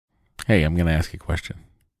Hey, I'm going to ask you a question.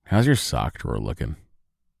 How's your sock drawer looking?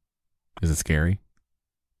 Is it scary?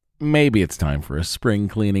 Maybe it's time for a spring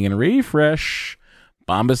cleaning and refresh.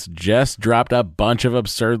 Bombas just dropped a bunch of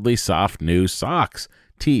absurdly soft new socks,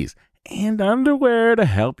 tees, and underwear to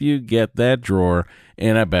help you get that drawer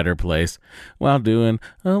in a better place while doing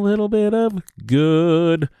a little bit of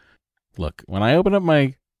good. Look, when I open up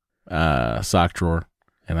my sock drawer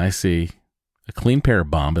and I see a clean pair of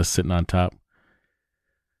Bombas sitting on top,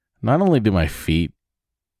 not only do my feet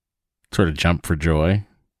sort of jump for joy,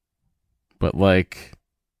 but I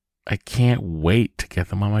can't wait to get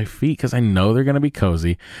them on my feet because I know they're going to be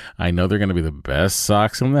cozy. I know they're going to be the best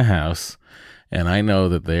socks in the house, and I know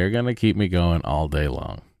that they're going to keep me going all day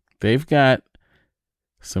long. They've got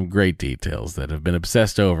some great details that have been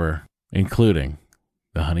obsessed over, including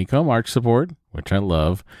the honeycomb arch support, which I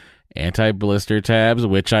love, anti-blister tabs,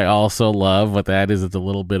 which I also love. What that is, it's a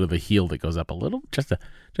little bit of the heel that goes up a little, just a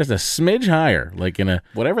smidge higher, like in a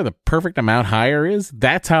whatever the perfect amount higher is.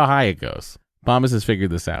 That's how high it goes. Bombas has figured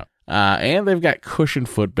this out. And they've got cushioned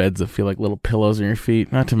footbeds that feel like little pillows on your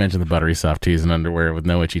feet, not to mention the buttery soft tees and underwear with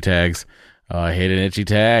no itchy tags. Oh, I hate an itchy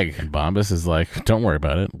tag. And Bombas is like, don't worry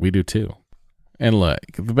about it. We do too. And look,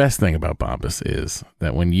 the best thing about Bombas is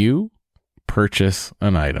that when you purchase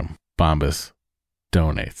an item, Bombas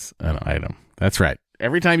donates an item. That's right.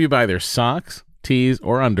 Every time you buy their socks, tees,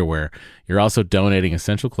 or underwear, you're also donating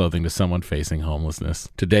essential clothing to someone facing homelessness.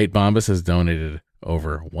 To date, Bombas has donated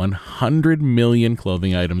over 100 million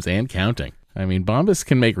clothing items and counting. I mean, Bombas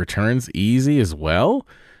can make returns easy as well.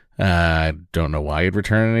 I don't know why you'd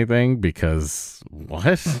return anything because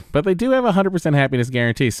what? But they do have a 100% happiness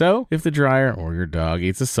guarantee. So if the dryer or your dog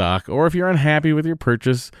eats a sock, or if you're unhappy with your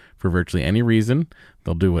purchase for virtually any reason,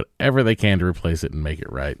 they'll do whatever they can to replace it and make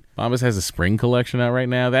it right. Bombas has a spring collection out right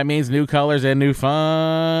now. That means new colors and new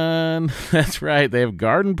fun. That's right. They have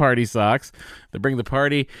garden party socks that bring the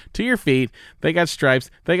party to your feet. They got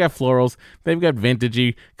stripes. They got florals. They've got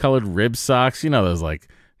vintagey colored rib socks. You know, those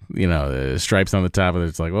stripes on the top of it.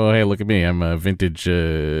 It's like, oh, hey, look at me. I'm a vintage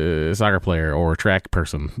soccer player or track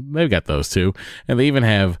person. They've got those too. And they even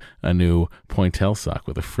have a new pointelle sock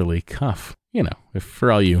with a frilly cuff. You know, if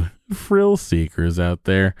for all you frill seekers out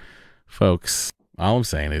there, folks, all I'm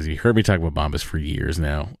saying is you heard me talk about Bombas for years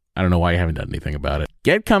now. I don't know why you haven't done anything about it.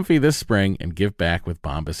 Get comfy this spring and give back with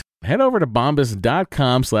Bombas. Head over to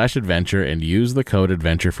bombas.com/adventure and use the code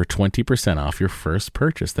adventure for 20% off your first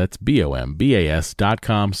purchase. That's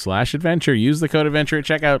bombas.com/adventure. Use the code adventure at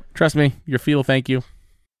checkout. Trust me, your feet will thank you.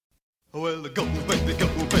 Well, go, baby, go,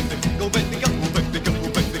 baby, go, baby, go, baby, go, baby, go, baby,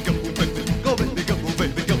 go, baby, go, baby, go,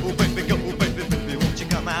 baby, go, baby, baby, won't you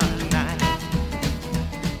come out tonight?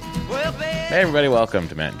 Well, baby. Hey, everybody, welcome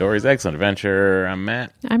to Matt and Dory's Excellent Adventure. I'm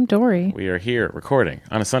Matt. I'm Dory. We are here recording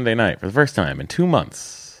on a Sunday night for the first time in 2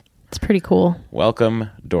 months. It's pretty cool.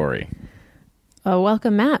 Welcome, Dory.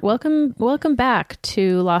 Welcome, Matt. Welcome back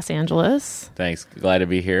to Los Angeles. Thanks. Glad to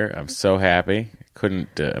be here. I'm so happy.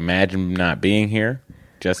 Couldn't imagine not being here.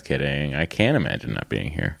 Just kidding. I can imagine not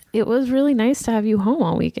being here. It was really nice to have you home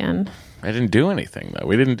all weekend. I didn't do anything, though.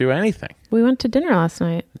 We didn't do anything. We went to dinner last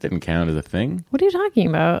night. It didn't count as a thing. What are you talking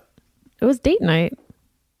about? It was date night.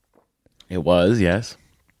 It was, yes.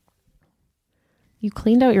 You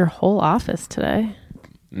cleaned out your whole office today.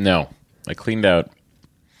 No. I cleaned out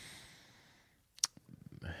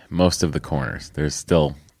most of the corners. There's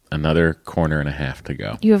still another corner and a half to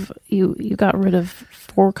go. You got rid of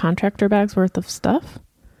 4 contractor bags worth of stuff?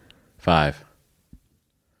 5.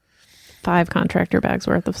 5 contractor bags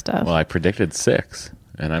worth of stuff. Well, I predicted 6,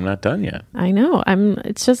 and I'm not done yet. I know.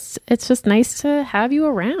 It's just nice to have you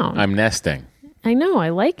around. I'm nesting. I know.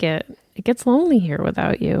 I like it. It gets lonely here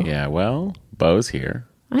without you. Yeah, well, Bo's here.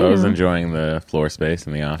 I Bo's know. enjoying the floor space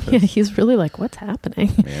in the office. Yeah, he's really like, what's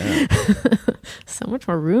happening? Yeah. So much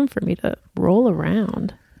more room for me to roll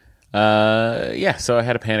around. Yeah, so I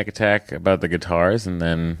had a panic attack about the guitars and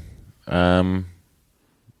then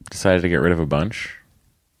decided to get rid of a bunch.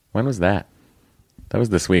 When was that? That was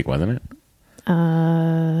this week, wasn't it?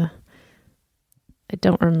 I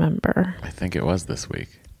don't remember. I think it was this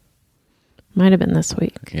week. Might have been this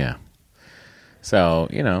week. Yeah. So,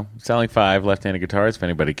 selling 5 left-handed guitars if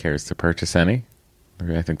anybody cares to purchase any.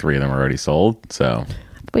 I think 3 of them are already sold, so.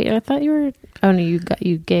 Wait, I thought you were... Oh, no,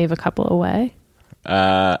 you gave a couple away?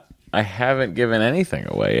 I haven't given anything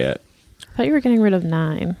away yet. I thought you were getting rid of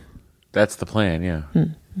 9. That's the plan, yeah. Okay.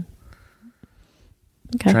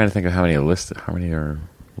 I'm trying to think of how many are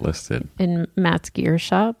listed. In Matt's gear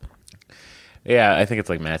shop? Yeah, I think it's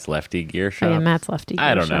like Matt's Lefty Gear Shop. Oh, yeah, Matt's Lefty Gear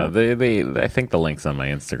I don't Shop. know. I think the link's on my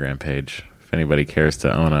Instagram page. If anybody cares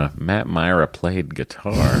to own a Matt Myra played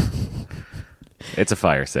guitar, It's a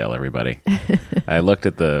fire sale, everybody. I looked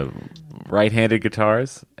at the right-handed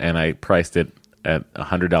guitars, and I priced it at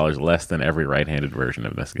 $100 less than every right-handed version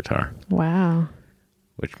of this guitar, Wow.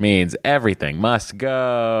 which means everything must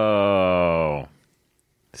go.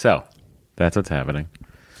 So that's what's happening.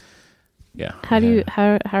 Yeah.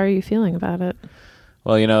 How are you feeling about it?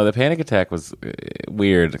 Well, the panic attack was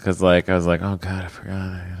weird because, I was like, oh, God, I forgot.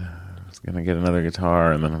 I was going to get another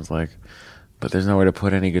guitar. And then I was like, but there's nowhere to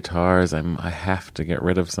put any guitars. I have to get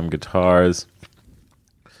rid of some guitars.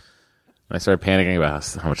 And I started panicking about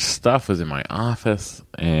how much stuff was in my office.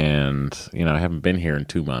 And, I haven't been here in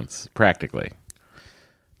 2 months, practically.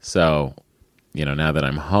 So, now that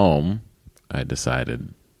I'm home, I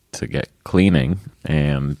decided to get cleaning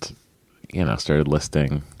and, started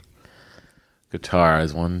listing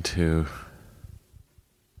guitars. 1, 2,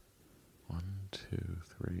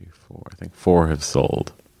 3, 4. I think 4 have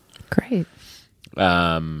sold. Great.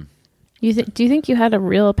 Do you think you had a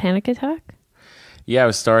real panic attack? Yeah, I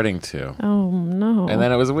was starting to. Oh no! And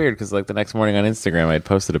then it was weird because, the next morning on Instagram, I had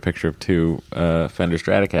posted a picture of 2 Fender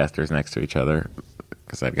Stratocasters next to each other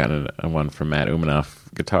because I'd gotten one from Matt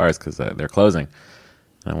Umanoff Guitars because they're closing.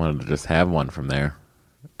 I wanted to just have one from there,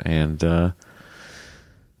 and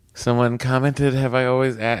someone commented, "Have I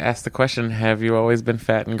always asked the question? Have you always been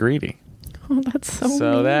fat and greedy?" Oh, that's so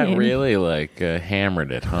So that mean. really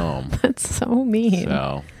hammered it home. That's so mean.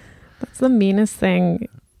 So That's the meanest thing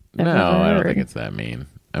I've no, ever I don't heard. think it's that mean.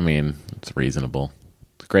 I mean, it's reasonable.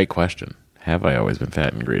 It's a great question. Have I always been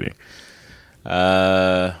fat and greedy?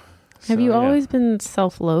 Have you yeah. always been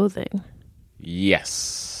self-loathing?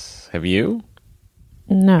 Yes. Have you?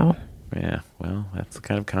 No. Yeah. Well, that's the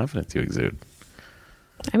kind of confidence you exude.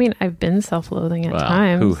 I mean, I've been self-loathing at Well,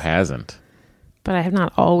 times, who hasn't? but I have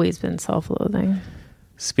not always been self-loathing.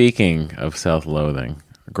 Speaking of self-loathing,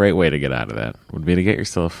 a great way to get out of that would be to get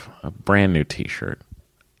yourself a brand new t-shirt.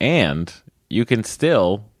 And you can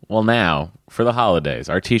still, well now, for the holidays,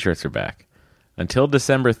 our t-shirts are back. Until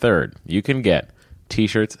December 3rd, you can get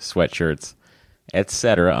t-shirts, sweatshirts,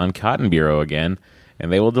 etc. on Cotton Bureau again,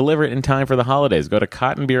 and they will deliver it in time for the holidays. Go to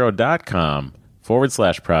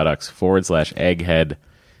cottonbureau.com/products/egghead.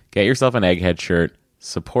 Get yourself an egghead shirt.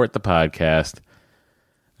 Support the podcast.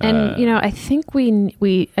 And I think we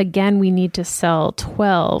need to sell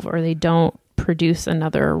 12, or they don't produce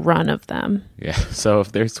another run of them. Yeah, so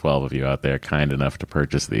if there's 12 of you out there kind enough to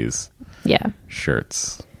purchase these Yeah,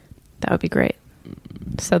 shirts, that would be great,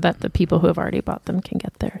 so that the people who have already bought them can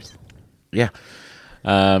get theirs. yeah.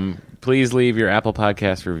 Please leave your Apple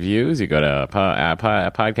Podcast reviews. You go to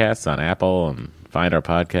podcasts on Apple and find our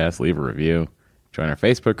podcast, leave a review. Join our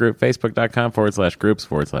Facebook group,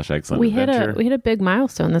 facebook.com/groups/excellent We hit adventure. a big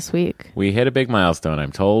milestone this week. We hit a big milestone,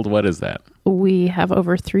 I'm told. What is that? We have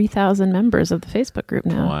over 3,000 members of the Facebook group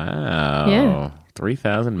now. Wow. Yeah.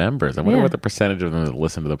 3,000 members. I wonder Yeah. what the percentage of them that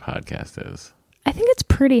listen to the podcast is. I think it's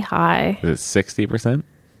pretty high. Is it 60%?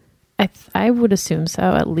 I would assume so,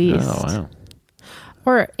 at least. Oh, wow.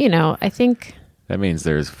 Or, I think That means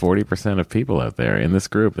there's 40% of people out there in this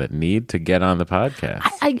group that need to get on the podcast.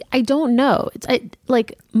 I don't know. It's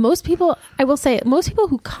like most people, I will say, most people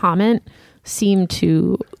who comment seem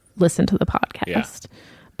to listen to the podcast. Yeah.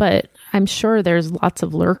 But I'm sure there's lots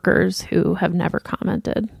of lurkers who have never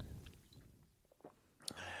commented.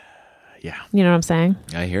 Yeah. You know what I'm saying?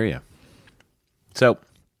 I hear you. So,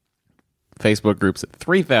 Facebook group's at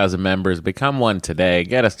 3,000 members. Become one today.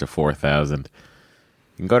 Get us to 4,000.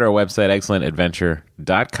 You can go to our website,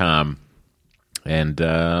 excellentadventure.com, and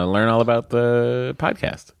learn all about the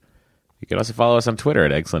podcast. You can also follow us on Twitter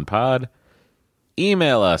at excellentpod.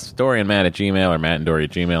 Email us, DorianMatt@gmail or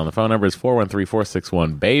MattandDory@gmail. And the phone number is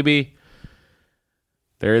 413-461-BABY.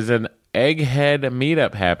 There is an Egghead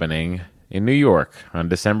meetup happening in New York on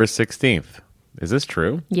December 16th. Is this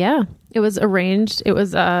true? Yeah. It was arranged. It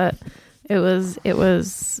was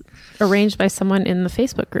arranged by someone in the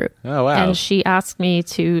Facebook group. Oh, wow. And she asked me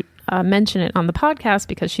to mention it on the podcast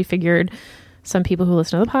because she figured some people who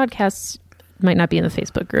listen to the podcast might not be in the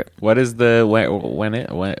Facebook group. What is the when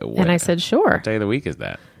And I said, sure. What day of the week is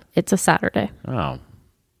that? It's a Saturday. Oh,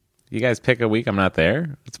 you guys pick a week I'm not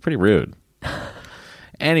there? It's pretty rude.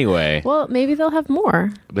 Anyway, Well, maybe they'll have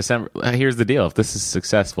more. December. Here's the deal: if this is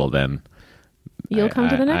successful, then You'll come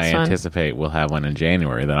to the next I one. anticipate we'll have one in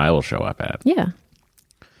January that I will show up at. Yeah.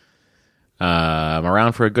 I'm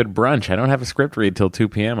around for a good brunch. I don't have a script read till 2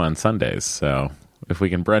 p.m. on Sundays, so if we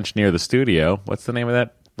can brunch near the studio, what's the name of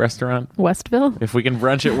that restaurant? Westville. If we can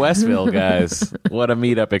brunch at Westville, guys, what a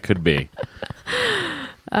meetup it could be.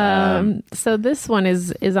 So this one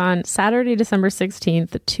is on Saturday, December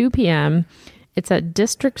 16th at 2 p.m. It's at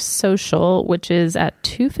District Social, which is at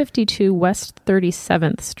 252 West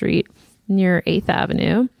 37th Street near 8th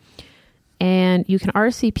Avenue. And you can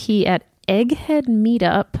RSVP at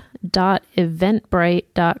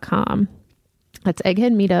eggheadmeetup.eventbrite.com. That's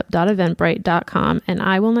eggheadmeetup.eventbrite.com. And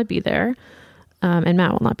I will not be there. And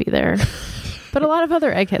Matt will not be there. But a lot of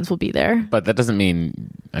other eggheads will be there. But that doesn't mean,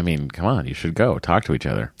 come on, you should go. Talk to each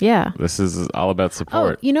other. Yeah. This is all about Oh,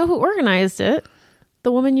 support. you know who organized it?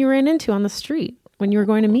 The woman you ran into on the street when you were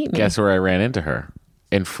going to meet me. Guess where I ran into her?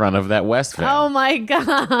 In front of that West van. Oh my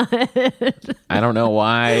God. I don't know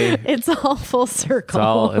why. It's all full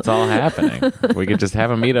circle. It's all happening. We could just have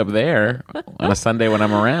a meetup there on a Sunday when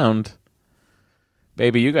I'm around.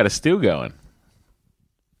 Baby, you got a stew going.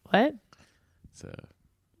 What?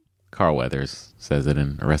 Carl Weathers says it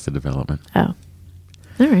in Arrested Development. Oh.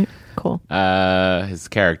 All right. Cool. His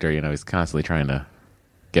character, he's constantly trying to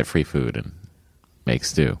get free food and make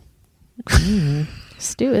stew.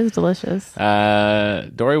 Stew is delicious.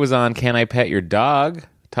 Dory was on Can I Pet Your Dog?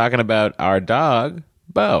 Talking about our dog,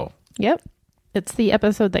 Bo. Yep. It's the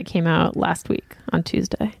episode that came out last week on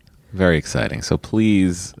Tuesday. Very exciting. So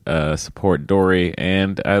please support Dory,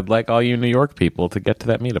 and I'd like all you New York people to get to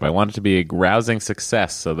that meetup. I want it to be a rousing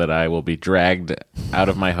success so that I will be dragged out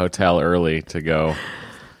of my hotel early to go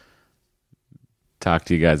talk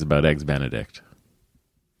to you guys about Eggs Benedict.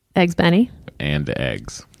 Eggs Benny. And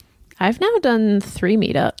eggs. I've now done 3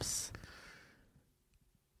 meetups.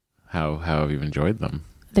 How have you enjoyed them?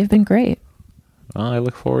 They've been great. Well, I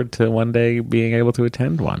look forward to one day being able to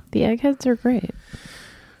attend one. The eggheads are great.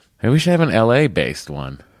 Maybe we should have an LA-based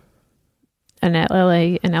one. An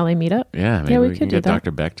LA meetup? Yeah, maybe we we could can do get that.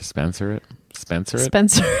 Dr. Beck to Spencer it. Spencer.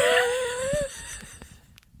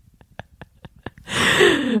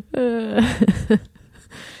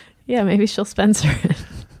 Yeah, maybe she'll Spencer it.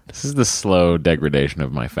 This is the slow degradation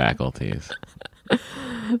of my faculties.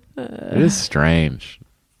 It is strange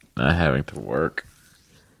not having to work.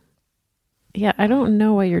 Yeah, I don't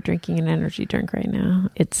know why you're drinking an energy drink right now.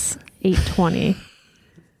 It's 8:20.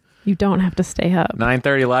 You don't have to stay up.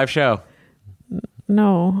 9:30 live show.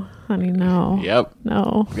 No, honey, no. Yep.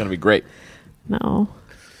 No, It's going to be great. no.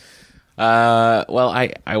 Well,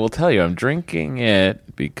 I will tell you, I'm drinking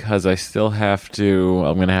it because I still have to,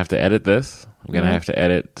 I'm going to have to edit this. I'm going to have to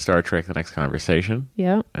edit Star Trek The Next Conversation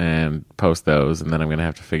Yeah. and post those. And then I'm going to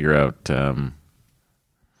have to figure out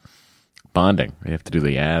bonding. We have to do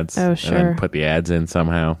the ads. Oh, And sure. then put the ads in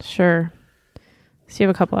somehow. Sure. So you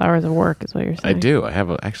have a couple hours of work is what you're I saying. do. I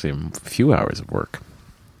have actually a few hours of work.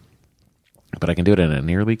 But I can do it in a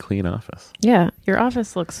nearly clean office. Yeah, your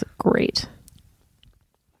office looks great.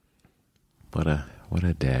 What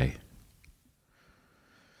a day.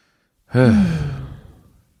 Well,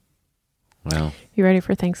 You ready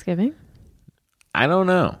for Thanksgiving? I don't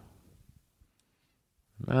know.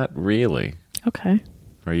 Not really. Okay.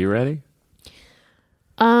 Are you ready?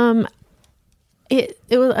 It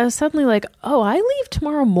was I was suddenly like, oh, I leave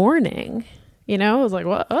tomorrow morning. I was like,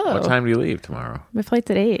 what? Oh, What time do you leave tomorrow? my flight's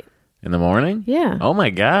at 8. In the morning? Yeah. Oh my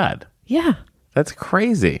God. Yeah. That's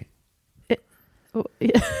crazy. Oh,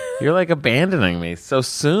 yeah. You're like abandoning me so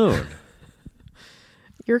soon.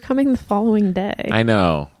 You're coming the following day. I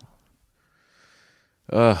know.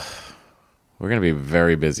 Ugh. We're going to be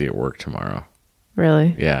very busy at work tomorrow.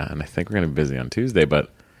 Really? Yeah, and I think we're going to be busy on Tuesday,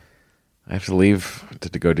 but I have to leave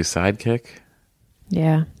to go do Sidekick,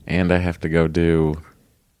 Yeah. and I have to go do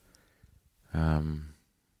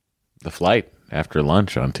the flight after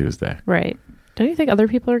lunch on Tuesday. Right. Don't you think other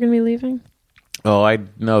people are going to be leaving? Oh, I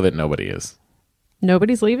know that nobody is.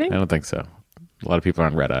 Nobody's leaving? I don't think so. A lot of people are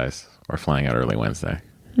on red eyes or flying out early Wednesday.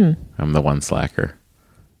 Hmm. I'm the one slacker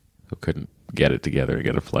who couldn't get it together to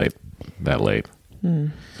get a flight that late. Oh,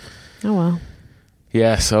 well.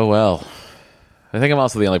 Yeah, so well. I think I'm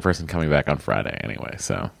also the only person coming back on Friday anyway,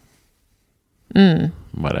 so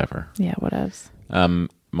whatever. Yeah, whatevs.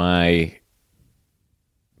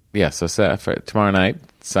 So for tomorrow night,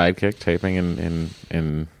 Sidekick taping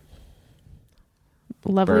in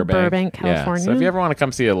Lovely Burbank, California. Yeah. So if you ever want to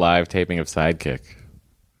come see a live taping of Sidekick,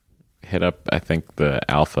 hit up, I think, the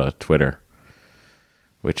Alpha Twitter,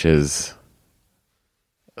 which is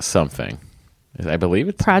something. I believe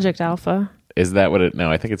it's... Project Alpha. Is that what it...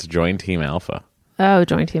 No, I think it's Join Team Alpha Oh,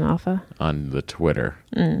 Joint Team Alpha. on the Twitter.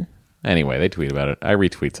 Anyway, they tweet about it. I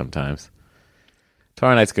retweet sometimes.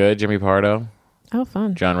 Tomorrow night's good. Jimmy Pardo, Oh,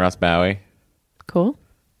 fun. John Ross Bowie. Cool.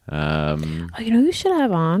 Oh, you know who you should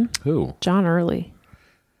have on? Who? John Early.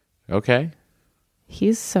 Okay.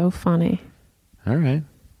 He's so funny. All right.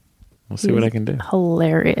 We'll see what I can do.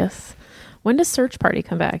 Hilarious. When does Search Party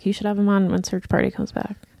come back? You should have him on when Search Party comes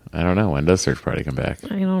back. I don't know. When does Search Party come back?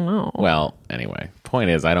 I don't know. Well, anyway, point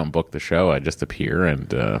is, I don't book the show. I just appear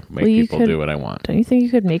and make you people could- do what I want. Don't you think you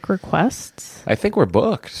could make requests? I think we're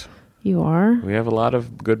booked. You are? We have a lot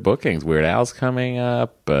of good bookings. Weird Al's coming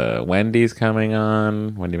up. Wendy's coming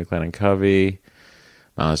on. Wendy McLennan Covey.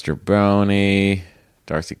 Monster Brony.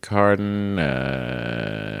 Darcy Carden.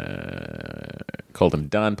 Colton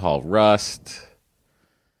Dunn. Paul Rust.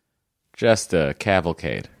 Just a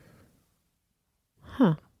cavalcade.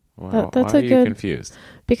 Huh. Wow, That's why a are you good- confused?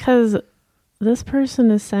 Because this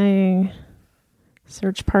person is saying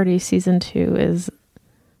Search Party Season 2 is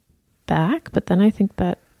back, but then I think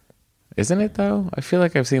that... Isn't it, though? I feel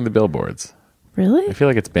like I've seen the billboards. Really? I feel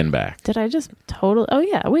like it's been back. Did I just totally... Oh,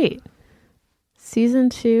 yeah, wait. Season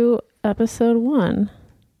 2, Episode 1.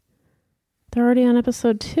 They're already on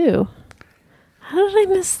Episode 2. How did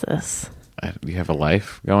I miss this? You have a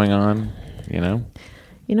life going on, you know?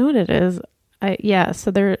 You know what it is?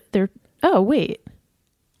 So they're... Oh, wait.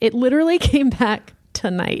 It literally came back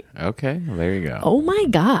tonight. Okay, well, there you go. Oh, my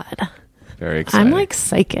God. Very exciting. I'm like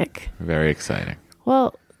psychic. Very exciting.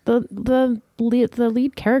 Well, the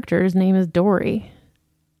lead character's name is Dory.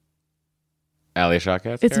 Alia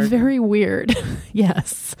Shawkat's It's character? very weird.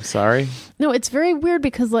 Yes. Sorry? No, it's very weird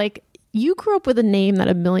because like you grew up with a name that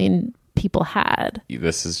a million people had.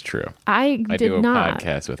 This is true. I I did do a not.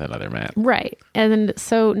 podcast with another Matt. Right. And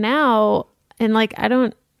so now, and like I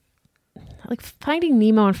don't like Finding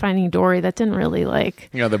Nemo and Finding Dory. That didn't really like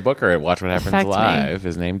You know, the booker at Watch What Happens Affect me. Live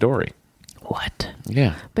is named Dory. what.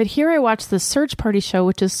 Yeah. But here I watched the Search Party show,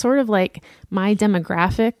 which is sort of like my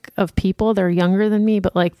demographic of people. They're younger than me,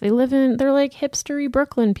 but like they're like hipstery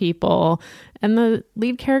Brooklyn people. And the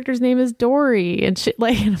lead character's name is Dory and shit.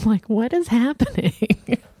 Like, and I'm like, what is happening?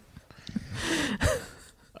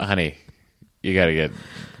 Honey, you gotta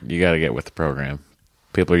get with the program.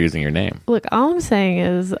 People are using your name. Look, all I'm saying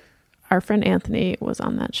is our friend Anthony was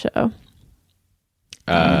on that show.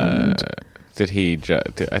 Did he?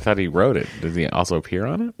 I thought he wrote it. Does he also appear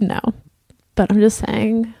on it? No. But I'm just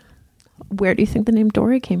saying, where do you think the name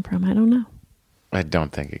Dory came from? I don't know. I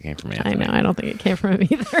don't think it came from I Anthony. know. I don't think it came from him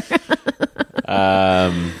either.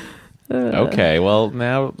 Okay, well,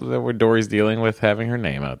 now that Dory's dealing with having her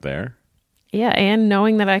name out there. Yeah, and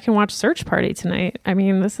knowing that I can watch Search Party tonight. I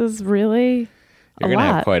mean, this is really You're a going to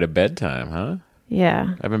lot. have quite a bedtime, huh?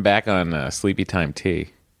 Yeah. I've been back on Sleepy Time tea.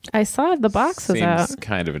 I saw the box was Seems out.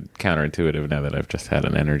 kind of counterintuitive now that I've just had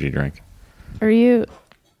an energy drink. Are you...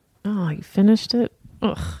 Oh, you finished it?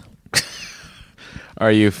 Ugh.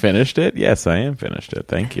 Are you finished it? Yes, I am finished it.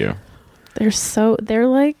 Thank you. They're so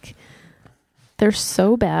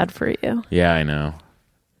bad for you. Yeah, I know.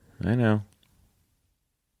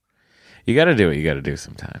 You got to do what you got to do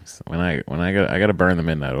sometimes. When I got to burn the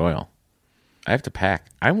midnight oil. I have to pack.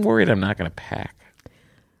 I'm worried I'm not going to pack.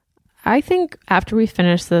 I think after we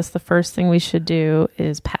finish this, the first thing we should do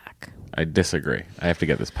is pack. I disagree. I have to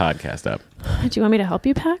get this podcast up. Do you want me to help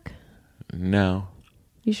you pack? No.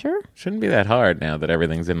 You sure? Shouldn't be that hard now that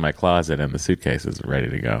everything's in my closet and the suitcase is ready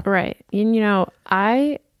to go. Right. And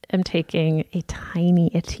I am taking a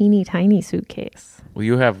teeny tiny suitcase. Well,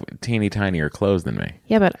 you have teeny tinier clothes than me.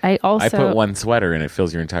 Yeah, but I also I put one sweater and it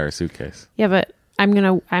fills your entire suitcase. Yeah, but I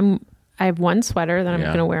have one sweater that I'm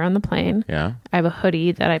Yeah. gonna wear on the plane. Yeah? I have a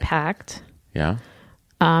hoodie that I packed. Yeah?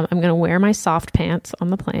 I'm gonna wear my soft pants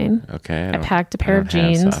on the plane. Okay. I packed a pair of I don't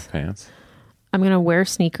have jeans. soft pants. I'm gonna wear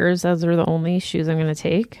sneakers. Those are the only shoes I'm gonna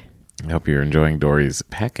take. I hope you're enjoying Dory's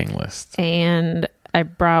packing list. And I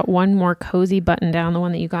brought one more cozy button down, the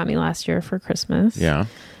one that you got me last year for Christmas. Yeah.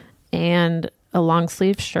 And a long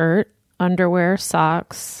sleeve shirt, underwear,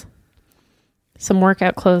 socks, some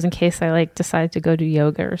workout clothes in case I decide to go do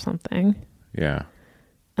yoga or something. Yeah.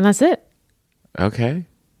 And that's it. Okay.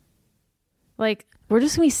 We're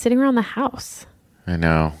just gonna be sitting around the house. I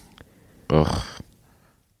know. Ugh.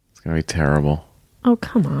 It's going to be terrible. Oh,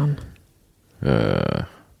 come on.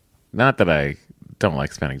 Not that I don't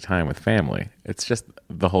like spending time with family. It's just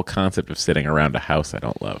the whole concept of sitting around a house I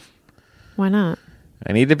don't love. Why not?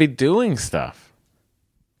 I need to be doing stuff.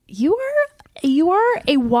 You are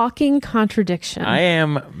a walking contradiction. I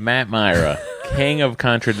am Matt Myra, king of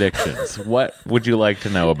contradictions. What would you like to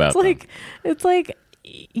know about them? It's like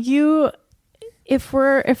you if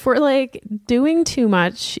we're doing too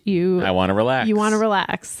much, I want to relax. you want to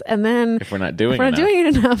relax, and then If we're not doing if we're not enough. doing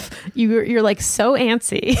it enough, you're like so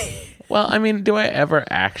antsy. Well, I mean, do I ever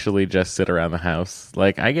actually just sit around the house?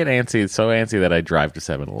 I get antsy, so antsy that I drive to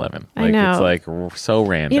 7-Eleven. I know. It's so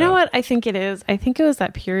random. You know what I think it is? I think it was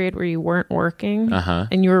that period where you weren't working,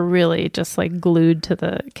 and you were really just glued to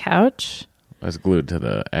the couch. I was glued to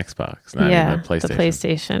the Xbox, not Yeah, the PlayStation. the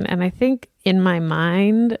PlayStation. And I think in my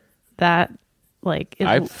mind, that like it,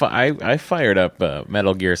 I fired up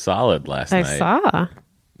Metal Gear Solid last I night. saw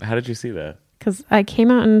How did you see that? because I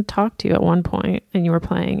came out and talked to you at one point and you were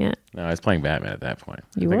playing it. No, I was playing Batman at that point.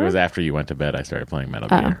 You I think were? it was after you went to bed I started playing Metal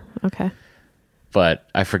Oh, Gear. okay. But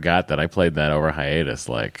I forgot that I played that over hiatus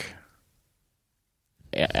like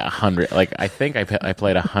 100. Like I think I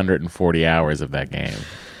played 140 hours of that game.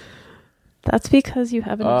 That's because you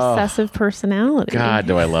have an obsessive personality. God,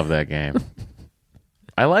 do I love that game.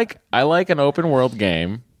 I like an open world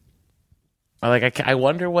game. I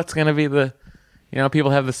wonder what's going to be the,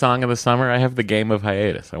 people have the song of the summer. I have the game of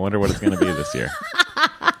hiatus. I wonder what it's going to be this year.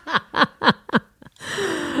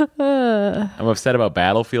 I'm upset about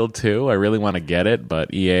Battlefield 2. I really want to get it,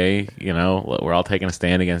 but EA, we're all taking a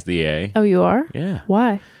stand against EA. Oh, you are? Yeah.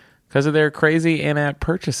 Why? Because of their crazy in-app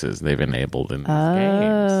purchases they've enabled in these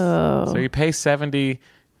games. So you pay $70,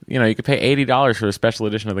 you could pay $80 for a special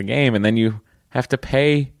edition of the game, and then you have to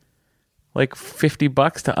pay like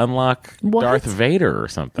 $50 to unlock What? Darth Vader or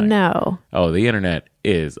something. No. Oh, the internet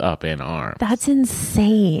is up in arms. That's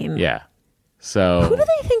insane. Yeah. So Who do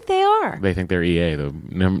they think they are? they think they're EA,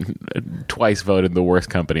 twice voted the worst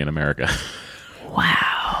company in America.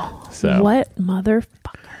 Wow. So What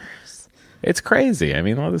motherfuckers. it's crazy. I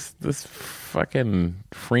mean, all this fucking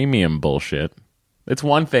freemium bullshit. It's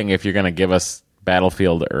one thing if you're going to give us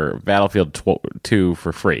Battlefield 2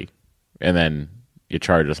 for free, and then you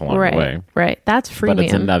charge us along the way. Right. That's freemium. But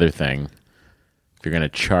it's another thing if you're going to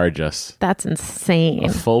charge us That's insane.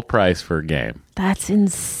 a full price for a game, That's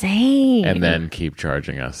insane. and then keep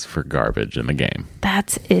charging us for garbage in the game.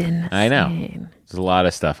 That's insane. I know. There's a lot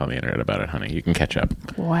of stuff on the internet about it, honey. You can catch up.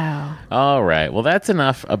 Wow. All right. Well, that's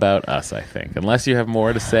enough about us, I think. Unless you have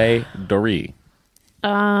more to say, Dory.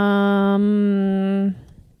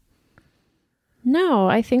 No,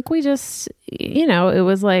 I think we just, it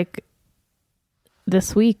was like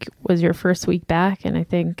this week was your first week back, and I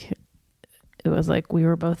think it was like we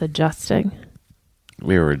were both adjusting.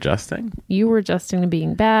 We were adjusting? You were adjusting to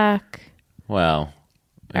being back. Well,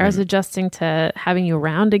 I was adjusting to having you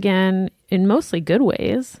around again in mostly good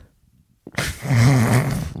ways.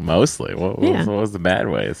 mostly. What was the bad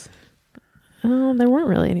ways? Oh, there weren't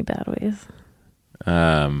really any bad ways.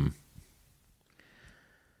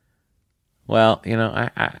 Well,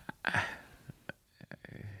 I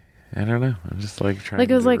don't know. I'm just like trying Like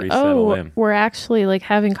it was to like, resettle in. we're actually like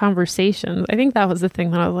having conversations. I think that was the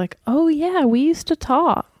thing that I was like, oh yeah, we used to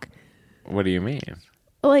talk. What do you mean?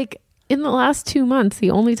 Like in the last 2 months,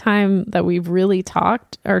 the only time that we've really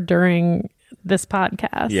talked are during this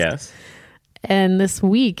podcast. Yes. And this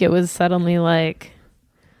week it was suddenly like,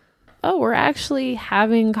 oh, we're actually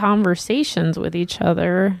having conversations with each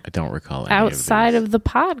other I don't recall any outside of of the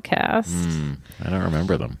podcast. I don't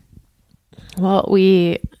remember them. Well,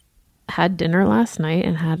 we had dinner last night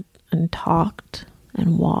and talked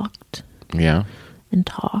and walked Yeah. and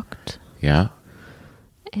talked. Yeah.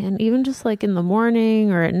 And even just like in the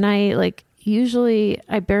morning or at night, like usually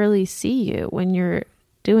I barely see you when you're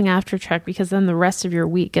doing After Trek because then the rest of your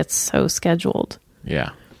week gets so scheduled.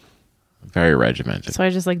 Yeah. Very regimented. So I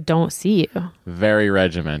just like don't see you. Very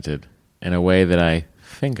regimented in a way that I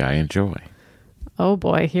think I enjoy. Oh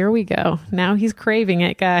boy, here we go. Now he's craving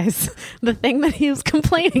it, guys. The thing that he was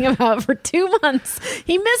complaining about for 2 months,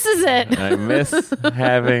 he misses it. I miss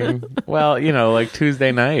having, like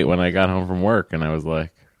Tuesday night when I got home from work and I was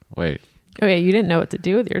like, wait, Oh yeah, you didn't know what to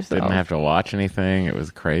do with yourself. didn't have to watch anything. It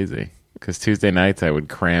was crazy. Because Tuesday nights I would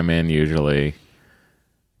cram in usually.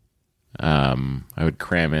 I would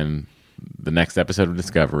cram in the next episode of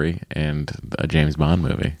Discovery and a James Bond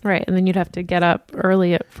movie. Right, and then you'd have to get up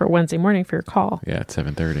early for Wednesday morning for your call. Yeah, at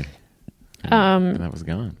 7:30. And that was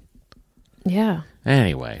gone. Yeah.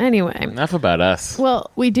 Anyway, enough about us.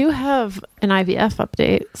 Well, we do have an IVF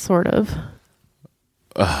update, sort of.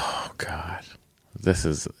 Oh God, this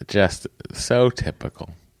is just so typical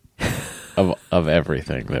of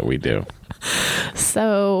everything that we do.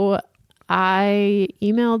 So I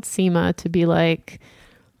emailed Seema to be like,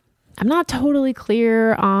 I'm not totally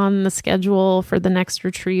clear on the schedule for the next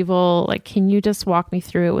retrieval. Like, can you just walk me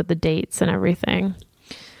through it with the dates and everything?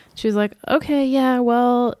 She was like, okay, yeah,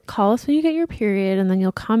 well, call us when you get your period and then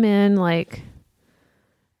you'll come in like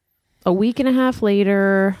a week and a half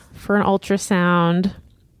later for an ultrasound.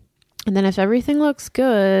 And then if everything looks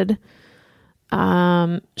good,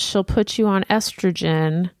 she'll put you on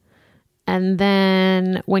estrogen. And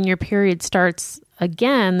then when your period starts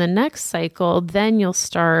again, the next cycle, then you'll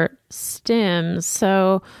start stims.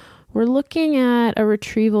 So we're looking at a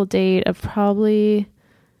retrieval date of probably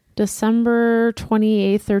December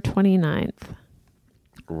 28th or 29th.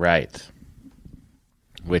 Right.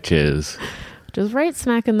 Which is Just right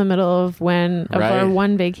smack in the middle of Right. our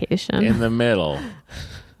one vacation. In the middle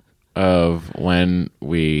of when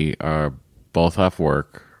we are both off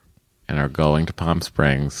work and are going to Palm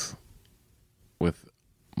Springs with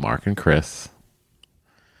Mark and Chris.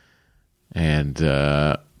 And,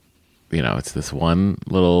 it's this one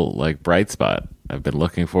little like bright spot I've been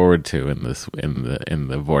looking forward to in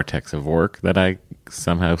the vortex of work that I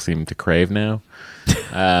somehow seem to crave now.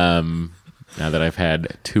 Now that I've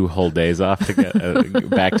had 2 whole days off to get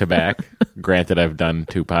back to back. Granted, I've done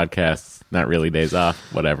 2 podcasts, not really days off,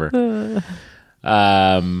 whatever.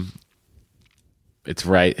 It's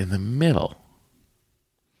right in the middle.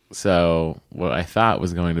 So what I thought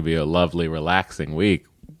was going to be a lovely, relaxing week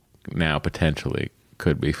now potentially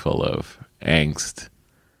could be full of angst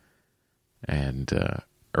and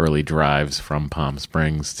early drives from Palm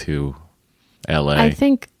Springs to LA. I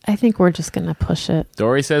think we're just gonna push it.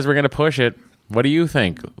 Dory says we're going to push it. What do you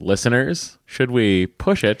think, listeners? Should we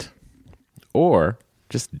push it or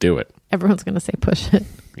just do it? Everyone's gonna say push it.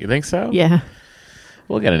 You think so? Yeah.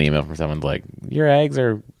 We'll get an email from someone like, your eggs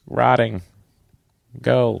are rotting.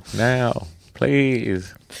 Go now,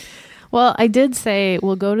 please. Well, I did say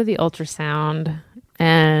we'll go to the ultrasound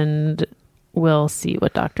and we'll see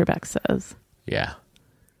what Dr. Beck says. Yeah.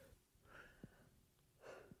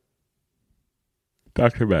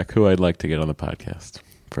 Dr. Beck, who I'd like to get on the podcast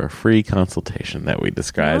for a free consultation that we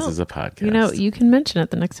disguise as a podcast. You can mention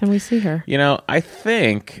it the next time we see her. I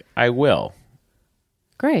think I will.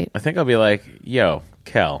 Great. I think I'll be like, yo,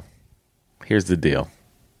 Kel, here's the deal.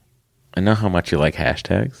 I know how much you like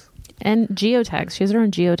hashtags. And geotags. She has her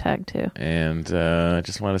own geotag, too. And I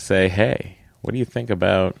just want to say, hey, what do you think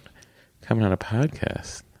about coming on a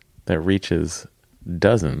podcast that reaches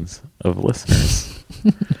dozens of listeners?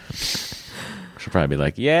 She'll probably be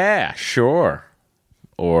like, yeah, sure.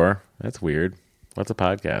 Or, that's weird. What's a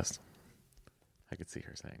podcast? I could see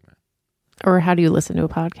her saying that. Or how do you listen to a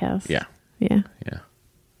podcast? Yeah. Yeah. Yeah.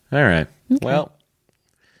 All right. Okay. Well,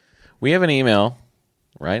 we have an email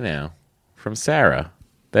right now from Sarah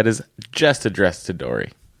that is just addressed to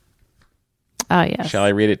Dory. Oh, yes. Shall I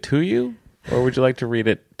read it to you, or would you like to read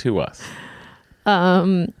it to us?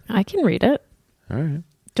 I can read it. All right.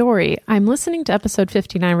 Dory, I'm listening to episode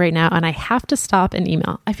 59 right now, and I have to stop and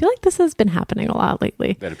email. I feel like this has been happening a lot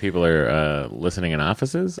lately. That people are listening in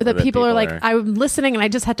offices? Or That people are like, I'm listening, and I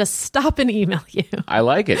just had to stop and email you. I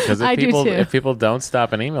like it, because I do too. if people don't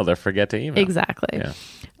stop an email, they'll forget to email. Exactly. Yeah.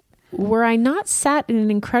 Were I not sat in an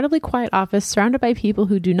incredibly quiet office surrounded by people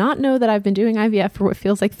who do not know that I've been doing IVF for what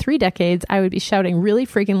feels like 3 decades, I would be shouting really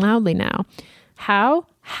freaking loudly now. How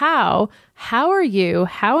are you,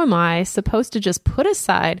 how am I supposed to just put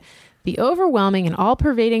aside the overwhelming and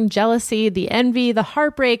all-pervading jealousy, the envy, the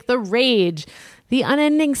heartbreak, the rage, the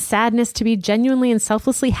unending sadness to be genuinely and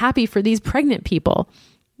selflessly happy for these pregnant people?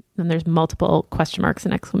 And there's multiple question marks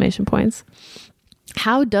and exclamation points.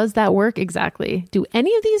 How does that work exactly? Do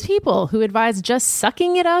any of these people who advise just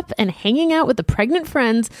sucking it up and hanging out with the pregnant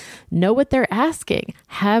friends know what they're asking?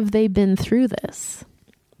 Have they been through this?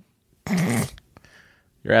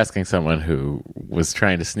 You're asking someone who was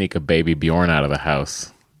trying to sneak a baby Bjorn out of the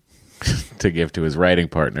house to give to his writing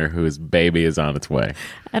partner, whose baby is on its way.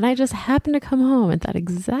 And I just happened to come home at that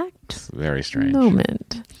exact It's very strange.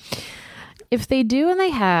 moment. If they do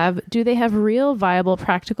and do they have real, viable,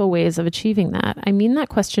 practical ways of achieving that? I mean that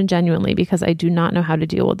question genuinely because I do not know how to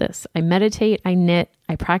deal with this. I meditate, I knit,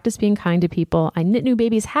 I practice being kind to people, I knit new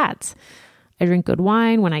babies' hats. I drink good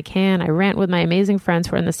wine when I can. I rant with my amazing friends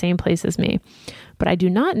who are in the same place as me. But I do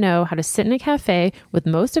not know how to sit in a cafe with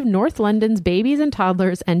most of North London's babies and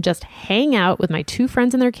toddlers and just hang out with my 2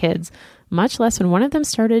 friends and their kids, much less when one of them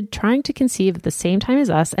started trying to conceive at the same time as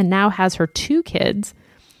us and now has her 2 kids.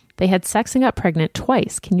 They had sex and got pregnant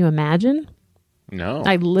twice. Can you imagine? No.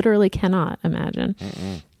 I literally cannot imagine.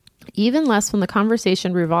 Even less when the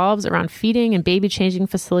conversation revolves around feeding and baby changing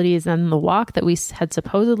facilities and the walk that we had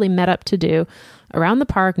supposedly met up to do around the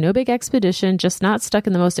park. No big expedition, just not stuck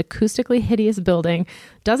in the most acoustically hideous building.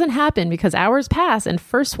 Doesn't happen because hours pass and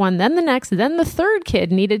first one, then the next, then the 3rd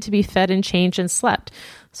kid needed to be fed and changed and slept.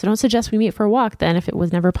 So don't suggest we meet for a walk then if it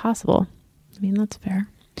was never possible. I mean, that's fair.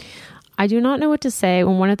 I do not know what to say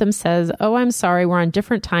when one of them says, oh, I'm sorry, we're on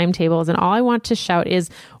different timetables, and all I want to shout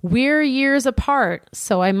is, we're years apart.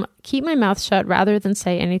 So I keep my mouth shut rather than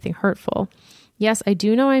say anything hurtful. Yes, I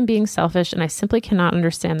do know I'm being selfish, and I simply cannot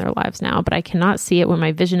understand their lives now, but I cannot see it when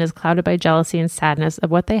my vision is clouded by jealousy and sadness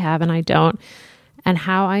of what they have and I don't, and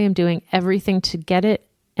how I am doing everything to get it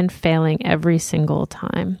and failing every single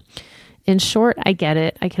time. In short, I get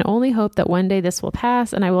it. I can only hope that one day this will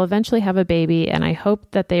pass and I will eventually have a baby, and I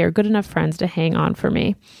hope that they are good enough friends to hang on for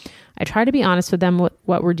me. I try to be honest with them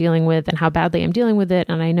what we're dealing with and how badly I'm dealing with it.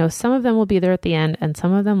 And I know some of them will be there at the end and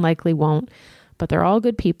some of them likely won't, but they're all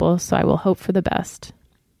good people. So I will hope for the best.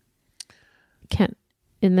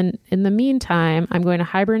 In the meantime, I'm going to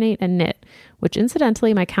hibernate and knit, which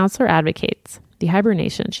incidentally, my counselor advocates the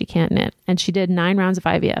hibernation. She can't knit. And she did 9 rounds of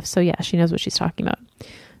IVF. So yeah, she knows what she's talking about.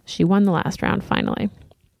 She won the last round finally.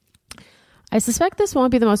 I suspect this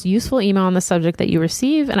won't be the most useful email on the subject that you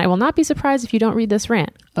receive, and I will not be surprised if you don't read this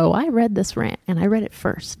rant. Oh, I read this rant, and I read it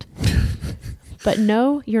first. But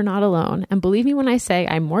no, you're not alone. And believe me when I say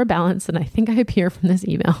I'm more balanced than I think I appear from this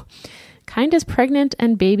email. Kind as pregnant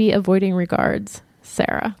and baby avoiding regards,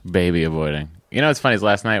 Sarah. Baby avoiding. You know what's funny is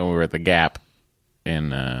last night when we were at the Gap in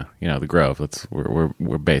the Grove.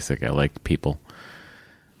 We're basic. I like people.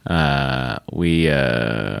 I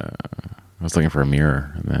was looking for a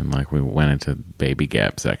mirror, and then we went into Baby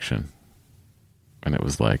Gap section, and it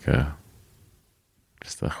was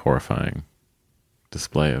just a horrifying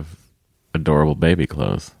display of adorable baby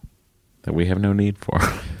clothes that we have no need for.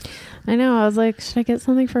 I know. I was like, should I get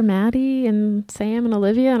something for Maddie and Sam and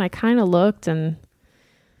Olivia? And I kind of looked, and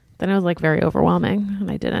then it was very overwhelming, and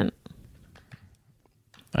I didn't.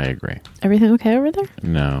 I agree. Everything okay over there?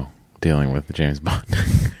 No, dealing with James Bond.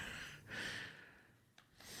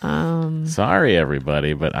 Sorry,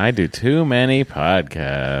 everybody, but I do too many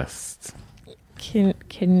podcasts.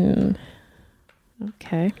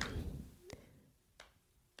 Okay.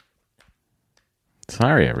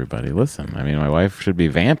 Sorry, everybody. Listen, my wife should be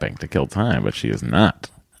vamping to kill time, but she is not.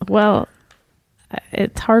 Well,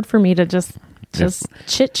 it's hard for me to just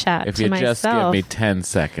chit chat to myself. If you just give me 10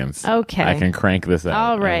 seconds, okay, I can crank this out.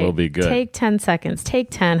 All right, and we'll be good. Take 10 seconds. Take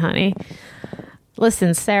 10, honey.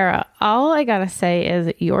 Listen, Sarah, all I gotta say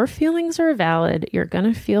is your feelings are valid. You're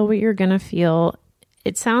gonna feel what you're gonna feel.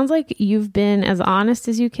 It sounds like you've been as honest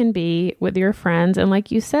as you can be with your friends. And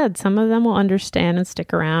like you said, some of them will understand and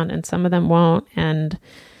stick around and some of them won't. And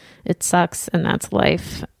it sucks. And that's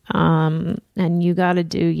life. And you got to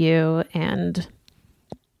do you and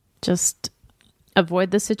just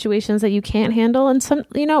avoid the situations that you can't handle. And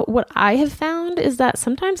what I have found is that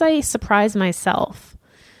sometimes I surprise myself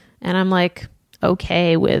and I'm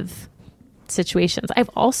okay with situations. I've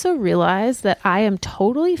also realized that I am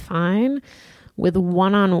totally fine with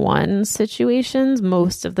one-on-one situations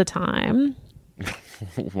most of the time.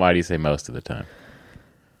 Why do you say most of the time?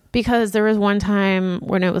 Because there was one time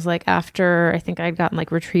when it was after I think I'd gotten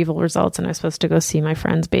retrieval results and I was supposed to go see my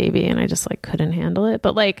friend's baby and I just couldn't handle it.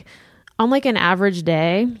 But on an average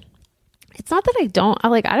day, it's not that I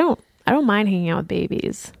don't mind hanging out with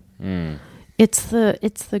babies. It's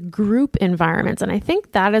the group environments. And I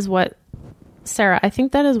think that is what, Sarah,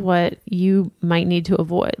 you might need to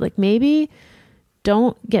avoid. Maybe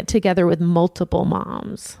don't get together with multiple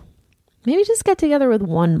moms. Maybe just get together with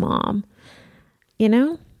one mom,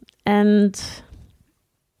 and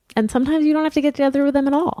sometimes you don't have to get together with them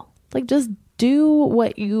at all. Just do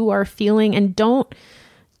what you are feeling and don't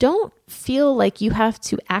feel like you have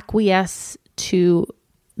to acquiesce to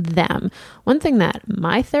them. One thing that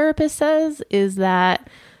my therapist says is that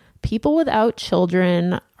people without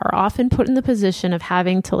children are often put in the position of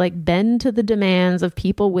having to bend to the demands of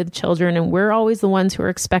people with children. And we're always the ones who are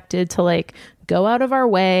expected to go out of our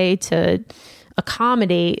way to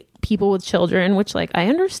accommodate people with children, which I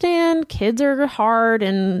understand kids are hard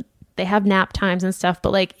and they have nap times and stuff,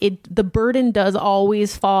 but the burden does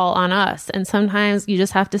always fall on us. And sometimes you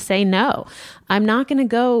just have to say, no, I'm not going to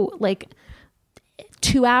go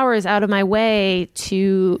 2 hours out of my way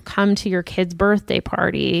to come to your kid's birthday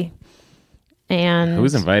party. And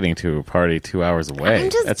who's inviting to a party 2 hours away?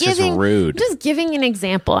 That's just rude. I'm just giving an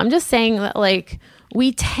example. I'm just saying that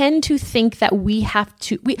we tend to think that we have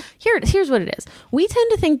to, here's what it is. We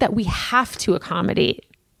tend to think that we have to accommodate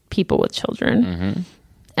people with children. Mm-hmm.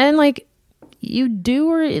 And you do,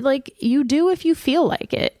 or you do if you feel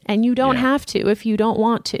like it, and you don't have to if you don't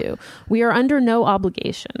want to. We are under no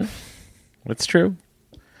obligation. That's true.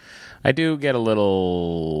 I do get a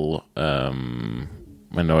little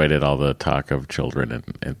annoyed at all the talk of children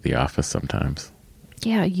at the office sometimes.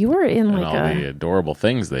 Yeah, you are in and all the adorable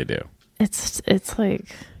things they do. It's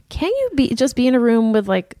can you be in a room with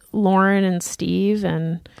Lauren and Steve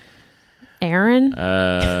and Aaron?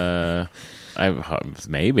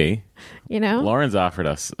 Maybe. Lauren's offered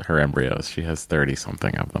us her embryos. She has 30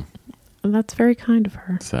 something of them. And that's very kind of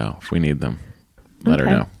her. So if we need them, let her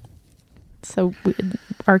know. So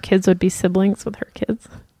our kids would be siblings with her kids.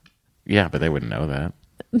 Yeah, but they wouldn't know that.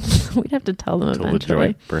 We'd have to tell them eventually.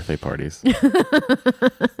 The joint birthday parties.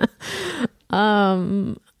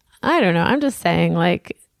 I don't know. I'm just saying,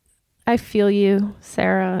 I feel you,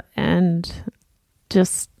 Sarah, and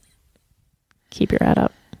just keep your head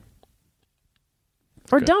up.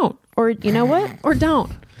 Or don't. Or you know what? Or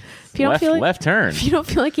don't. If you don't feel like, left turn. if you don't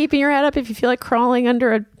feel like keeping your head up, if you feel like crawling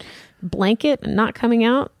under a blanket and not coming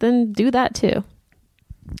out, then do that too.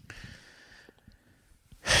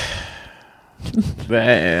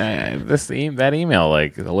 That email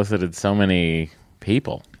like elicited so many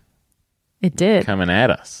people It did. coming at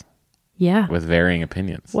us Yeah. with varying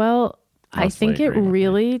opinions. Well, I Mostly think it agreeing with me.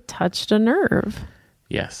 really touched a nerve.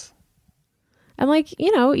 Yes. And like,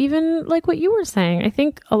 you know, even like what you were saying, I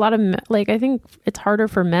think a lot of I think it's harder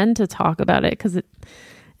for men to talk about it because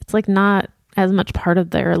it's like not as much part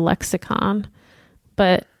of their lexicon.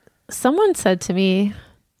 But someone said to me,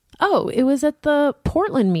 "Oh, it was at the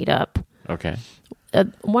Portland meetup. Okay.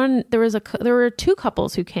 There were two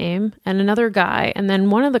couples who came and another guy, and then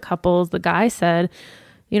one of the couples, the guy said,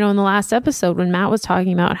 you know, in the last episode when Matt was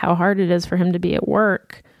talking about how hard it is for him to be at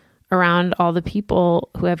work around all the people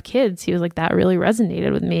who have kids, he was like, that really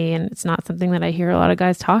resonated with me, and it's not something that I hear a lot of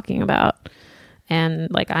guys talking about. And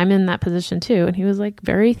like, I'm in that position too. And he was like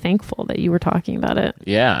very thankful that you were talking about it.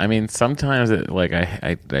 Yeah, I mean, sometimes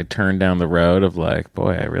I turn down the road of like,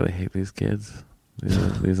 boy, I really hate these kids,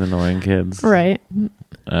 these annoying kids, Right.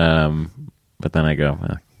 But then I go,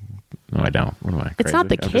 well, no, I don't. What am I? Crazy? It's not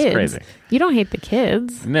the I'm just kids. crazy. You don't hate the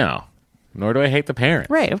kids. No, nor do I hate the parents.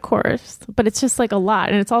 Right, of course. But it's just like a lot.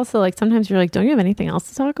 And it's also like sometimes you're like, don't you have anything else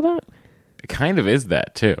to talk about? It kind of is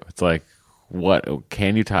that too. It's like, what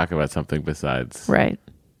can you talk about something besides Right.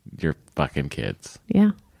 your fucking kids?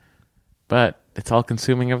 Yeah. But it's all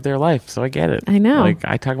consuming of their life, so I get it. I know. Like,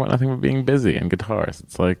 I talk about nothing but being busy and guitars.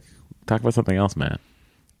 It's like, talk about something else, man.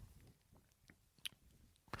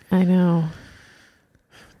 I know.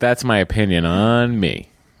 That's my opinion on me.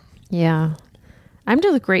 Yeah. I'm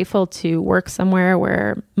just grateful to work somewhere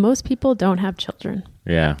where most people don't have children.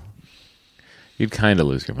 Yeah. You'd kind of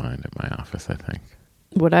lose your mind at my office, I think.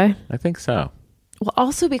 Would I? I think so. Well,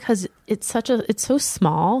 also because it's so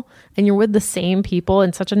small and you're with the same people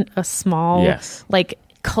in such a small, Yes. like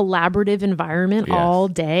collaborative environment Yes. all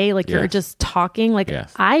day. Like you're Yes. just talking. Like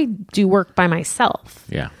Yes. I do work by myself.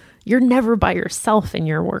 Yeah. You're never by yourself in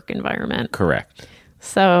your work environment. Correct.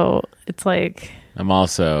 So it's like, I'm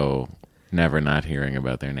also never not hearing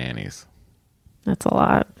about their nannies. that's a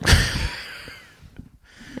lot.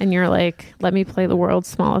 And you're like, let me play the world's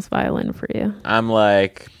smallest violin for you. I'm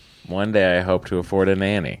like, one day I hope to afford a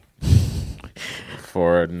nanny.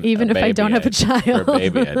 Even if I don't have a child. For a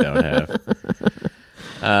baby I don't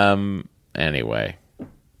have. Anyway,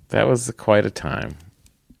 that was quite a time.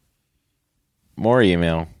 More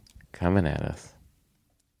email coming at us.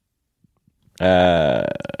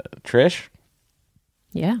 Trish?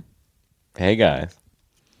 Yeah. Hey guys.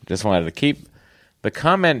 Just wanted to keep the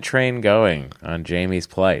comment train going on Jamie's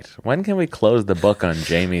plight. When can we close the book on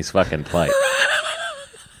Jamie's fucking plight?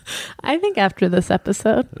 I think after this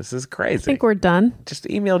episode, This is I crazy. think we're done. Just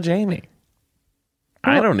email Jamie.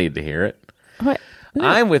 I don't need to hear it. What? No,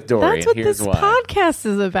 I'm with Dory, that's and what here's this why. podcast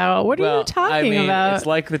is about. What are you talking about? It's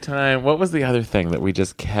like the time. What was the other thing that we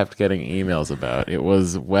just kept getting emails about? It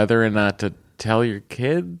was whether or not to tell your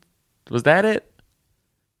kid. Was that it?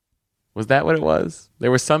 Was that what it was?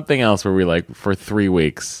 There was something else where we like for 3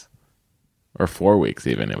 weeks or 4 weeks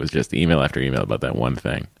even. It was just email after email about that one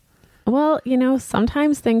thing. Well, you know,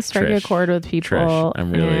 sometimes things strike a Trish. chord with people. Trish,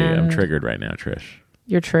 I'm and triggered right now, Trish.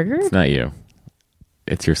 You're triggered? It's not you.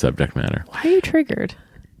 It's your subject matter. Why are you triggered?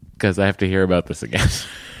 Because I have to hear about this again.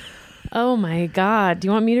 Oh my God. Do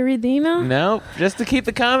you want me to read the email? No, just to keep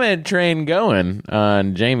the comment train going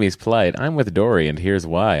on Jamie's plight. I'm with Dory, and here's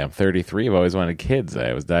why. I'm 33. I've always wanted kids.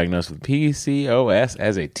 I was diagnosed with PCOS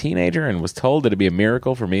as a teenager and was told that it'd be a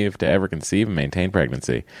miracle for me to ever conceive and maintain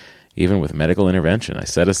pregnancy. Even with medical intervention, I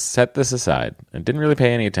set this aside and didn't really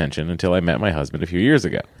pay any attention until I met my husband a few years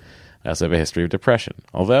ago. I also have a history of depression.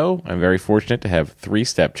 Although I'm very fortunate to have 3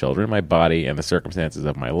 stepchildren, my body and the circumstances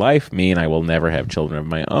of my life mean I will never have children of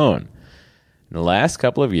my own. In the last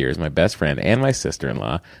couple of years, my best friend and my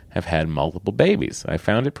sister-in-law have had multiple babies. I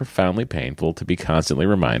found it profoundly painful to be constantly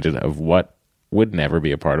reminded of what would never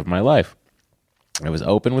be a part of my life. I was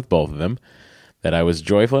open with both of them, that I was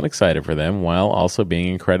joyful and excited for them, while also being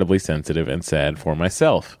incredibly sensitive and sad for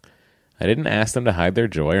myself. I didn't ask them to hide their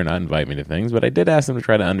joy or not invite me to things, but I did ask them to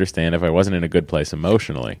try to understand if I wasn't in a good place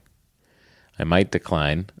emotionally. I might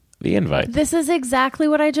decline the invite. This is exactly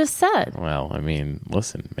what I just said. Well, I mean,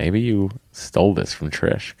 listen, maybe you stole this from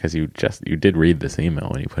Trish because you did read this email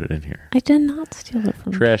when you put it in here. I did not steal it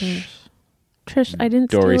from Trish. Trish, I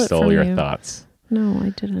didn't Dory steal it stole from your you. thoughts. No, I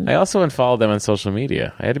didn't. I also unfollowed them on social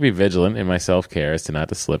media. I had to be vigilant in my self-care as to not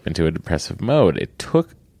to slip into a depressive mode. It took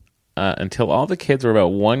until all the kids were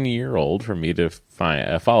about 1 year old for me to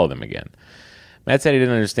follow them again. Matt said he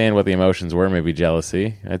didn't understand what the emotions were, maybe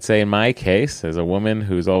jealousy. I'd say in my case, as a woman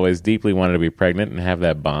who's always deeply wanted to be pregnant and have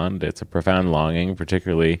that bond, it's a profound longing,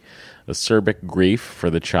 particularly acerbic grief for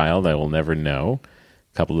the child I will never know,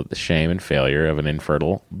 coupled with the shame and failure of an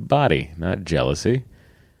infertile body, not jealousy.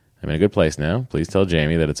 I'm in a good place now. Please tell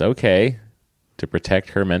Jamie that it's okay to protect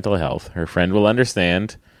her mental health. Her friend will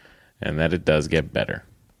understand, and that it does get better.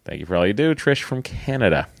 Thank you for all you do, Trish from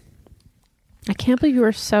Canada. I can't believe you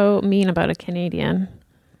were so mean about a Canadian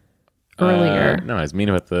earlier. No, I was mean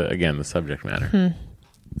about the subject matter.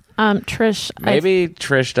 Trish. Maybe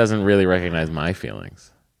Trish doesn't really recognize my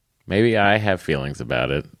feelings. Maybe I have feelings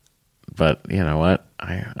about it, but you know what?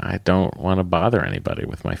 I don't want to bother anybody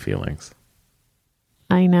with my feelings.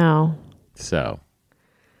 I know. So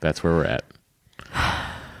that's where we're at.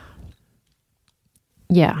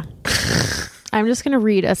 Yeah. I'm just going to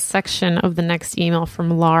read a section of the next email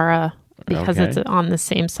from Laura because Okay. it's on the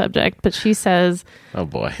same subject. But she says, Oh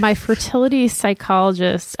boy. my fertility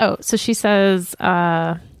psychologist. Oh, so she says,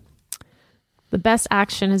 the best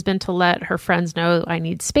action has been to let her friends know I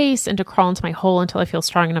need space and to crawl into my hole until I feel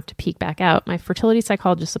strong enough to peek back out. My fertility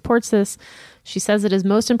psychologist supports this. She says it is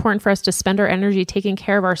most important for us to spend our energy taking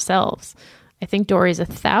care of ourselves. I think Dory's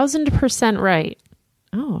 1,000% right.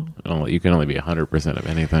 Oh. You can only be 100% of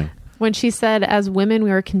anything. When she said, as women,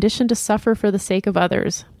 we are conditioned to suffer for the sake of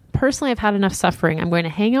others. Personally, I've had enough suffering. I'm going to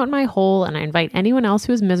hang out in my hole, and I invite anyone else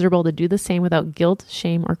who is miserable to do the same without guilt,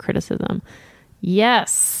 shame, or criticism.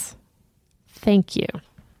 Yes. Thank you.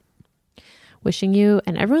 Wishing you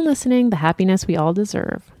and everyone listening the happiness we all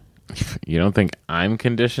deserve. You don't think I'm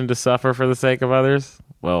conditioned to suffer for the sake of others?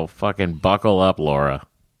 Well, fucking buckle up, Laura.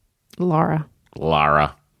 Lara.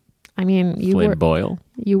 I mean, Flynn Boyle.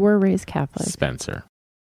 you were raised Catholic. Spencer.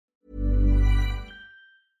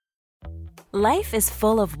 Life is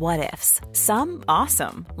full of what-ifs. Some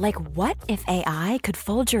awesome, like what if AI could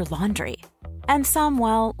fold your laundry? And some,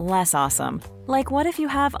 well, less awesome, like what if you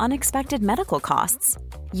have unexpected medical costs?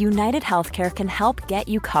 United Healthcare can help get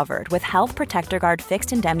you covered with Health Protector Guard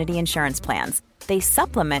fixed indemnity insurance plans. They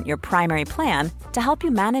supplement your primary plan to help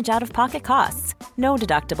you manage out-of-pocket costs. No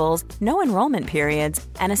deductibles, no enrollment periods,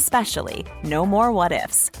 and especially no more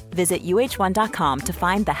what-ifs. Visit uh1.com to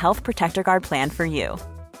find the Health Protector Guard plan for you.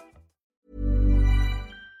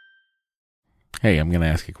 Hey, I'm going to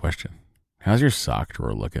ask you a question. How's your sock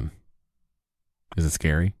drawer looking? Is it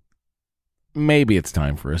scary? Maybe it's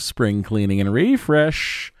time for a spring cleaning and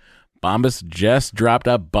refresh. Bombas just dropped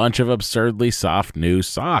a bunch of absurdly soft new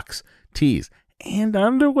socks, tees, and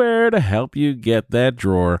underwear to help you get that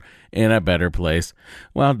drawer in a better place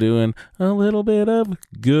while doing a little bit of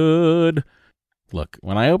good. Look,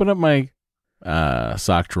 when I open up my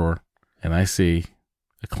sock drawer and I see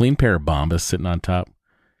a clean pair of Bombas sitting on top,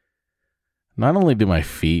 not only do my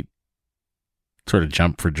feet sort of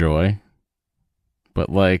jump for joy, but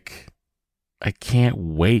I can't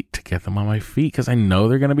wait to get them on my feet because I know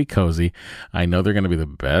they're going to be cozy. I know they're going to be the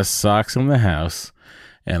best socks in the house.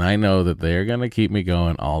 And I know that they're going to keep me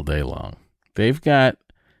going all day long. They've got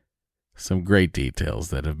some great details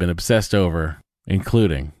that have been obsessed over,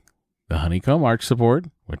 including the honeycomb arch support,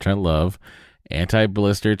 which I love,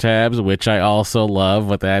 anti-blister tabs, which I also love.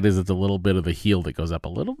 What that is, it's a little bit of the heel that goes up a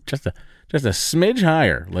little, just a smidge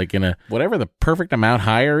higher, like in a whatever the perfect amount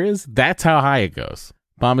higher is. That's how high it goes.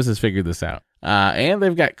 Bombas has figured this out. And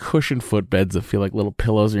they've got cushioned footbeds that feel like little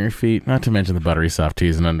pillows on your feet, not to mention the buttery soft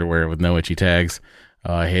tees and underwear with no itchy tags.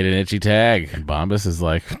 Oh, I hate an itchy tag. And Bombas is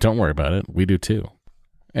like, don't worry about it. We do too.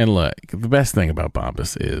 And look, the best thing about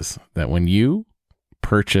Bombas is that when you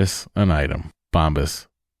purchase an item, Bombas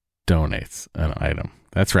donates an item.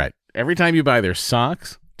 That's right. Every time you buy their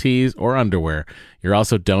socks, tees, or underwear, you're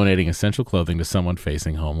also donating essential clothing to someone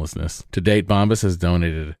facing homelessness. To date, Bombas has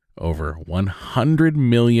donated over 100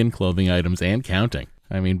 million clothing items and counting.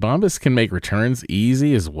 I mean, Bombas can make returns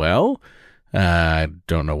easy as well. I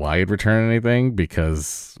don't know why you'd return anything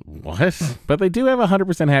because what? But they do have a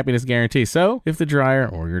 100% happiness guarantee. So if the dryer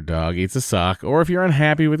or your dog eats a sock, or if you're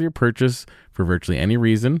unhappy with your purchase for virtually any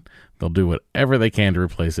reason, they'll do whatever they can to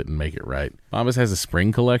replace it and make it right. Bombas has a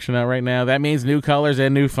spring collection out right now. That means new colors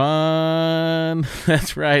and new fun.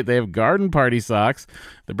 That's right. They have garden party socks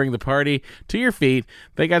that bring the party to your feet.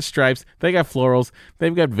 They got stripes. They got florals.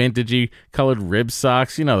 They've got vintagey colored rib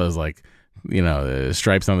socks. You know, those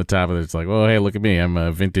stripes on the top of it. It's like, oh, hey, look at me. I'm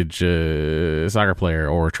a vintage soccer player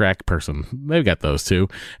or track person. They've got those too.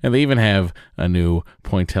 And they even have a new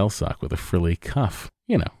pointelle sock with a frilly cuff.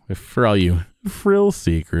 You know, for all you frill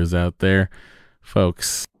seekers out there,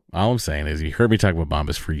 folks, all I'm saying is you heard me talk about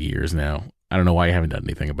Bombas for years now. I don't know why you haven't done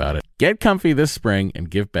anything about it. Get comfy this spring and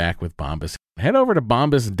give back with Bombas. Head over to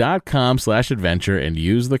bombas.com/adventure and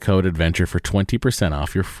use the code adventure for 20%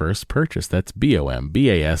 off your first purchase. That's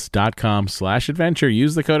bombas.com/adventure.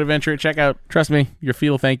 Use the code adventure at checkout. Trust me, your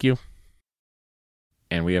feel thank you.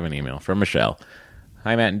 And we have an email from Michelle.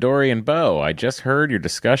 Hi, Matt and Dory and Bo. I just heard your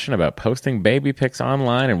discussion about posting baby pics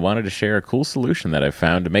online and wanted to share a cool solution that I've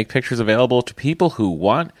found to make pictures available to people who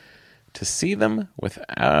want to see them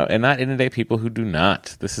without and not inundate people who do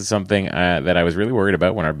not. This is something that I was really worried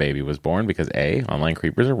about when our baby was born because A, online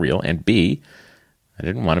creepers are real, and B, I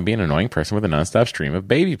didn't want to be an annoying person with a nonstop stream of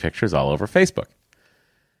baby pictures all over Facebook.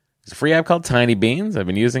 There's a free app called Tiny Beans. I've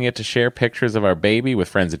been using it to share pictures of our baby with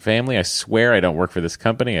friends and family. I swear I don't work for this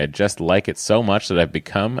company. I just like it so much that I've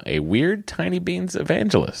become a weird Tiny Beans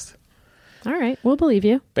evangelist. All right, we'll believe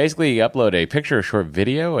you. Basically, you upload a picture or short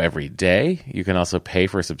video every day. You can also pay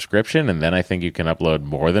for a subscription, and then I think you can upload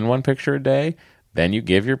more than one picture a day. Then you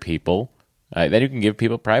give people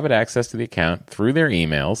private access to the account through their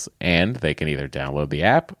emails, and they can either download the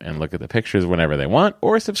app and look at the pictures whenever they want,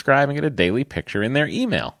 or subscribe and get a daily picture in their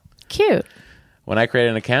email. Cute. When I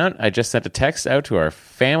created an account, I just sent a text out to our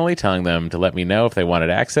family telling them to let me know if they wanted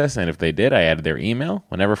access, and if they did, I added their email.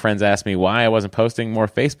 Whenever friends asked me why I wasn't posting more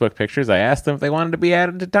Facebook pictures, I asked them if they wanted to be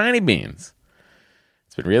added to Tiny Beans.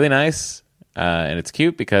 It's been really nice, and it's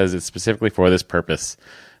cute because it's specifically for this purpose.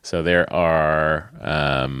 So there are...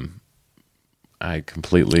 I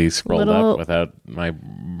completely scrolled up without my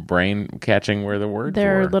brain catching where the words were.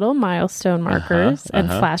 There are little milestone markers and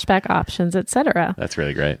flashback options, etc. That's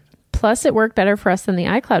really great. Plus, it worked better for us than the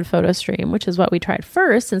iCloud photo stream, which is what we tried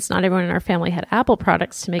first, since not everyone in our family had Apple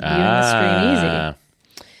products to make viewing the stream easy.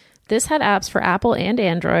 This had apps for Apple and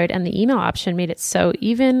Android, and the email option made it so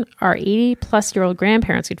even our 80-plus-year-old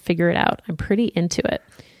grandparents could figure it out. I'm pretty into it.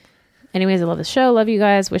 Anyways, I love the show. Love you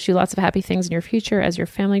guys. Wish you lots of happy things in your future as your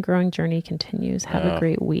family growing journey continues. Have a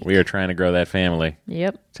great week. We are trying to grow that family.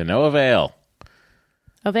 Yep. To no avail.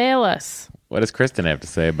 Avail us. What does Kristen have to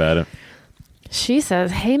say about it? She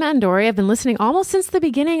says, hey, Matt and Dory, I've been listening almost since the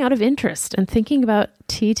beginning out of interest and thinking about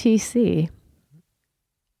TTC.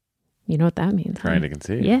 You know what that means? Trying to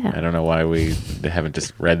conceive. Yeah. I don't know why we haven't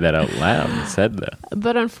just read that out loud and said that.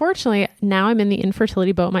 But unfortunately, now I'm in the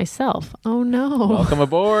infertility boat myself. Oh, no. Welcome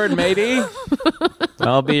aboard, matey.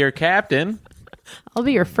 I'll be your captain. I'll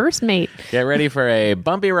be your first mate. Get ready for a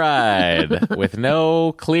bumpy ride with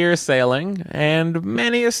no clear sailing and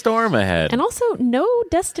many a storm ahead. And also no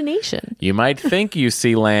destination. You might think you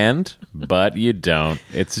see land, but you don't.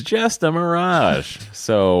 It's just a mirage.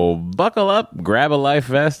 So buckle up, grab a life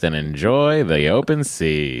vest, and enjoy the open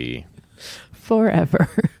sea. Forever.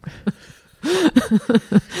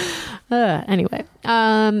 Anyway,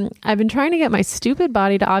 I've been trying to get my stupid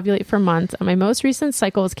body to ovulate for months, and my most recent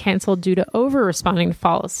cycle was canceled due to over-responding to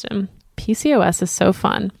Follistim. PCOS is so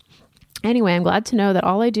fun. Anyway, I'm glad to know that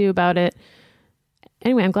all I do about it.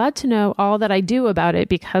 Anyway, I'm glad to know all that I do about it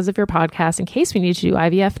because of your podcast in case we need to do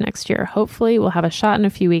IVF next year. Hopefully, we'll have a shot in a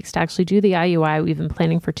few weeks to actually do the IUI we've been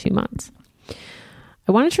planning for 2 months.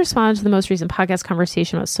 I wanted to respond to the most recent podcast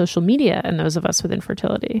conversation about social media and those of us with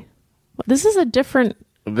infertility. This is a different...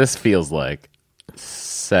 This feels like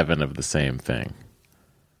 7 of the same thing.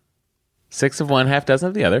 6 of one, half dozen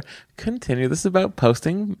of the other. Continue. This is about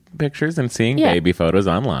posting pictures and seeing baby photos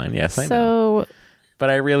online. Yes, I know.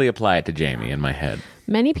 But I really apply it to Jamie in my head.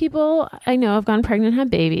 Many people I know have gone pregnant and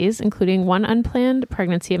had babies, including one unplanned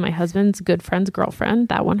pregnancy of my husband's good friend's girlfriend.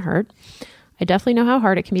 That one hurt. I definitely know how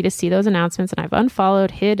hard it can be to see those announcements, and I've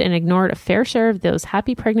unfollowed, hid, and ignored a fair share of those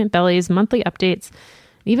happy pregnant bellies, monthly updates,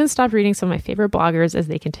 even stopped reading some of my favorite bloggers as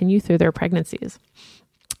they continue through their pregnancies.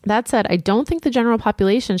 That said, I don't think the general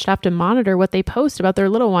population should have to monitor what they post about their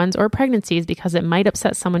little ones or pregnancies because it might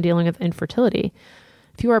upset someone dealing with infertility.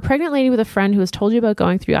 If you are a pregnant lady with a friend who has told you about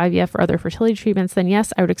going through IVF or other fertility treatments, then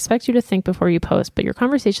yes, I would expect you to think before you post. But your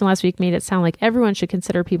conversation last week made it sound like everyone should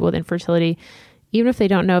consider people with infertility, even if they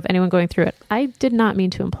don't know of anyone going through it. I did not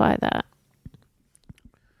mean to imply that.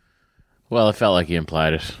 Well, it felt like you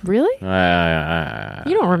implied it. Really?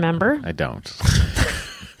 You don't remember. I don't.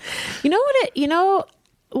 You know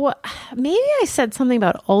what? Maybe I said something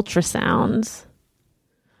about ultrasounds.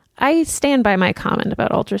 I stand by my comment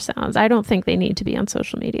about ultrasounds. I don't think they need to be on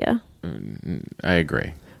social media. I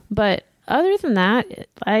agree. But other than that,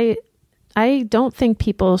 I don't think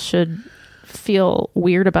people should feel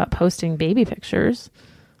weird about posting baby pictures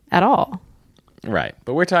at all. Right.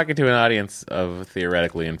 But we're talking to an audience of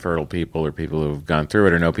theoretically infertile people or people who've gone through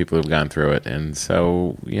it or know people who've gone through it. And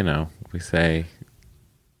so, we say...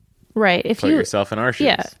 Right. Put yourself in our shoes.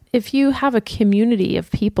 Yeah. if you have a community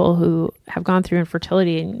of people who have gone through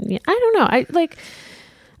infertility, and I don't know,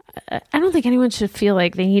 I don't think anyone should feel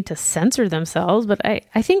like they need to censor themselves, but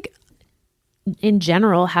I think in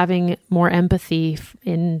general, having more empathy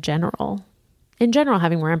in general,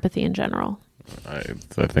 having more empathy in general. I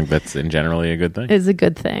think that's in generally a good thing. Is a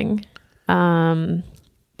good thing.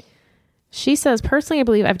 She says, personally, I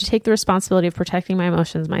believe I have to take the responsibility of protecting my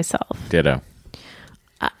emotions myself. Ditto.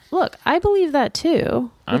 Look, I believe that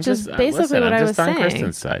too, which is basically what I was saying. I'm just on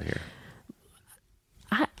Kristen's side here.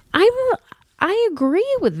 I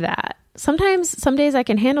agree with that. Some days I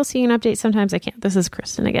can handle seeing an update. Sometimes I can't. This is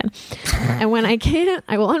Kristen again. And when I can't,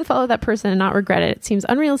 I will unfollow that person and not regret it. It seems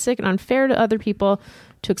unrealistic and unfair to other people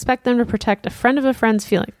to expect them to protect a friend of a friend's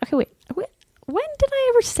feeling. Okay, wait. When did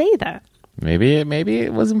I ever say that? Maybe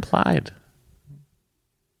it was implied.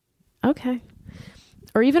 Okay.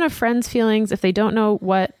 Or even a friend's feelings if they don't know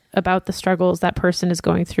what about the struggles that person is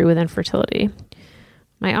going through with infertility.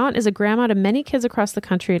 My aunt is a grandma to many kids across the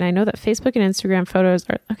country, and I know that Facebook and Instagram photos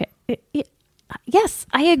are... Okay. Yes,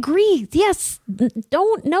 I agree. Yes.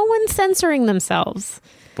 No one's censoring themselves.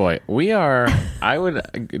 Boy, we are... I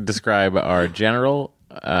would describe our general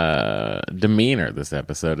demeanor this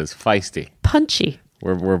episode as feisty. Punchy.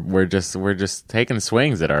 We're just taking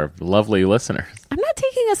swings at our lovely listeners. I'm not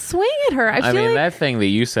taking a swing at her. I feel mean, like... that thing that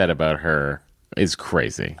you said about her is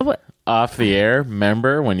crazy. What? Off the air,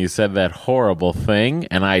 remember when you said that horrible thing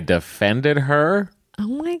and I defended her? Oh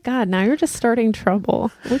my God, now you're just starting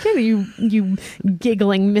trouble. Look at you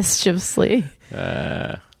giggling mischievously.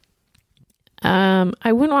 I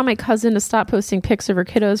wouldn't want my cousin to stop posting pics of her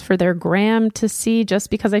kiddos for their gram to see just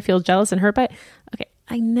because I feel jealous and hurt by it. Okay,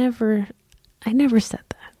 I never said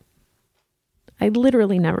that. I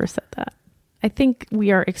literally never said that. I think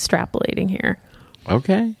we are extrapolating here.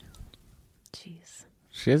 Okay. Jeez.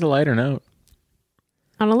 She has a lighter note.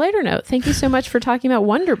 On a lighter note, thank you so much for talking about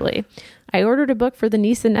Wonderbly. I ordered a book for the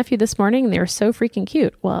niece and nephew this morning, and they were so freaking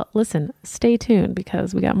cute. Well, listen, stay tuned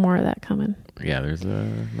because we got more of that coming. Yeah, there's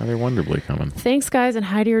another Wonderbly coming. Thanks, guys, and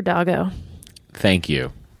hi to your doggo. Thank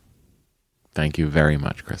you. Thank you very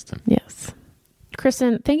much, Kristen. Yes.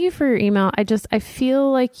 Kristen, thank you for your email. I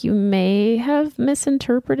feel like you may have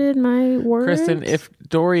misinterpreted my words. Kristen, if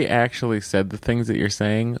Dory actually said the things that you're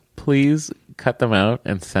saying, please cut them out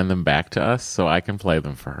and send them back to us so I can play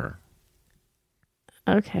them for her.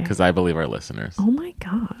 Okay. Because I believe our listeners. Oh my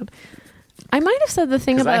God. I might have said the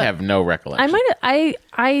thing about... I have no recollection.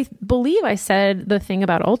 I believe I said the thing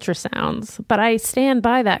about ultrasounds, but I stand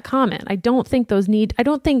by that comment. I don't think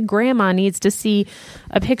grandma needs to see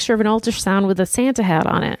a picture of an ultrasound with a Santa hat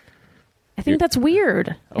on it. I think that's weird.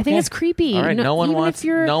 Okay. I think it's creepy. All right, no one wants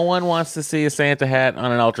to see a Santa hat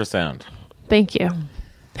on an ultrasound. Thank you.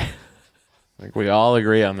 I think we all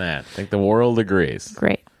agree on that. I think the world agrees.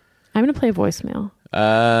 Great. I'm going to play a voicemail.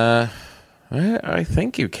 I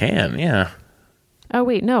think you can, yeah. Oh,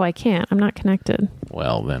 wait, no, I can't. I'm not connected.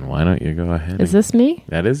 Well, then why don't you go ahead? Is this me?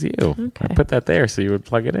 That is you. Okay. I put that there so you would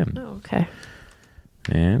plug it in. Oh, okay.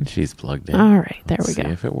 And she's plugged in. All right, there we go. See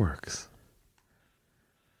if it works.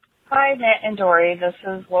 Hi, Matt and Dory. This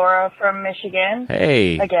is Laura from Michigan.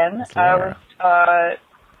 Hey. Again. I was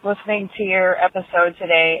listening to your episode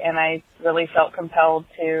today, and I really felt compelled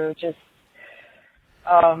to just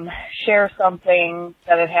share something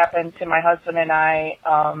that had happened to my husband and I.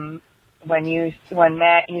 When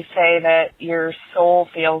Matt, you say that your soul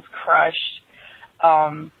feels crushed,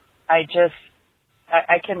 I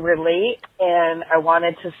can relate, and I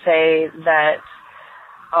wanted to say that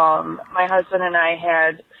my husband and I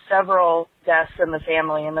had several deaths in the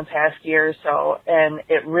family in the past year or so, and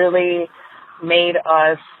it really made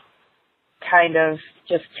us kind of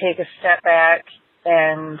just take a step back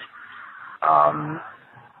and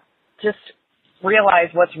just realize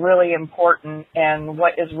what's really important and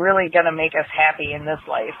what is really going to make us happy in this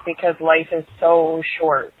life, because life is so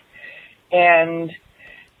short. And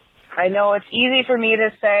I know it's easy for me to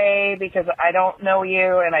say because I don't know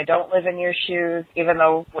you and I don't live in your shoes, even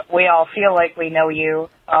though we all feel like we know you.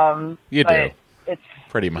 You but do. It's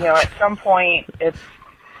pretty much. At some point,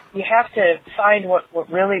 you have to find what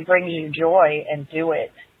really brings you joy and do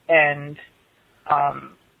it. And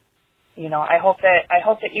I hope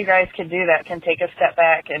that you guys can do that, can take a step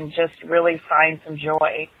back and just really find some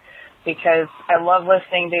joy, because I love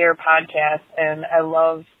listening to your podcast and I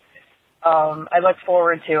look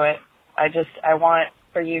forward to it. I want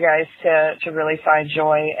for you guys to really find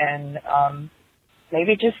joy and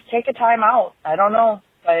maybe just take a time out. I don't know,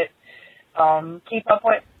 but keep up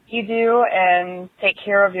what you do and take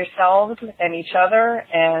care of yourselves and each other,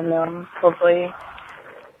 and hopefully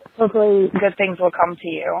hopefully good things will come to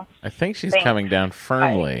you. I think she's Thanks. coming down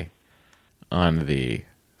firmly on the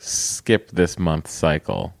skip this month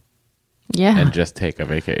cycle Yeah. and just take a I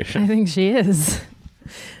vacation. think she is.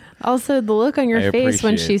 Also, the look on your I face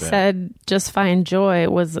when she appreciate that. said just find joy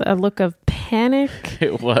was a look of panic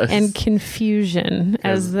It was. and confusion,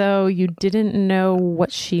 as though you didn't know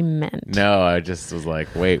what she meant. No, I just was like,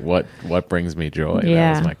 wait, what brings me joy? That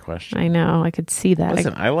Yeah. was my question. I know. I could see that.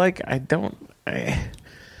 Listen, I like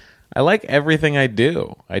everything I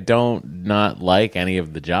do. I don't not like any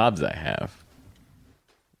of the jobs I have.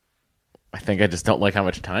 I think I just don't like how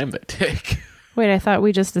much time they take. Wait, I thought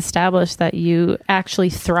we just established that you actually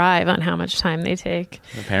thrive on how much time they take.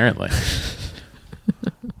 Apparently.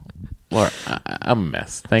 Laura, I'm a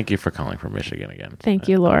mess. Thank you for calling from Michigan again. Thank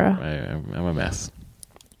you, Laura. I'm a mess.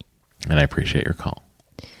 And I appreciate your call.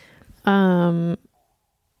 All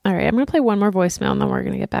right, I'm going to play one more voicemail, and then we're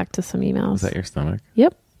going to get back to some emails. Is that your stomach?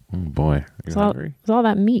 Yep. Oh, boy. Are you It's all, hungry? it's all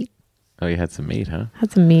that meat. Oh, you had some meat, huh?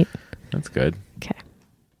 Had some meat. That's good. Okay.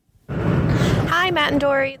 Hi, Matt and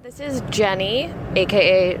Dory. This is Jenny,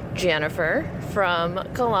 aka Jennifer, from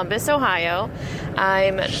Columbus, Ohio.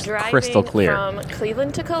 I'm driving crystal clear. from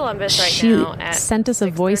Cleveland to Columbus right She now at sent us a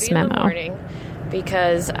 6:30 voice in the memo. morning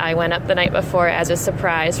because I went up the night before as a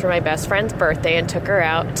surprise for my best friend's birthday and took her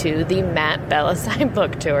out to the Matt Bellassine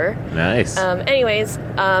book tour. Nice. Anyways,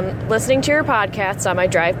 listening to your podcast on my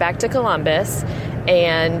drive back to Columbus,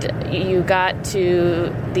 and you got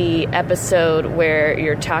to the episode where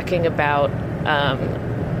you're talking about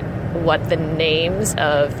what the names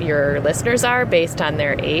of your listeners are based on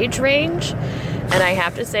their age range. And I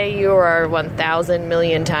have to say you are 1,000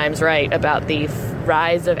 million times right about the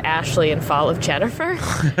rise of Ashley and fall of Jennifer.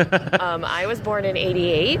 I was born in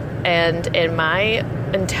 88, and in my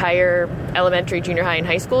entire elementary, junior high, and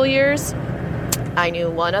high school years, I knew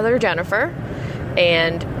one other Jennifer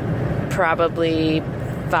and probably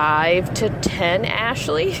 5 to 10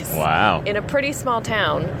 Ashleys. Wow. In a pretty small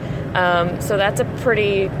town. So that's a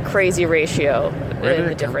pretty crazy ratio Where did in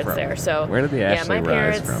the it come difference from? there. So Where did the Ashley my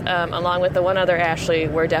rise parents, from? along with the one other Ashley,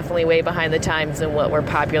 were definitely way behind the times in what were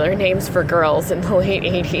popular names for girls in the late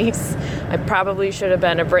 80s. I probably should have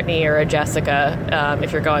been a Brittany or a Jessica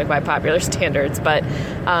if you're going by popular standards. But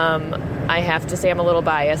I have to say I'm a little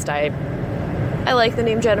biased. I like the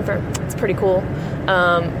name Jennifer. It's pretty cool.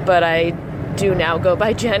 But I do now go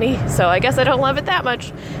by Jenny, so I guess I don't love it that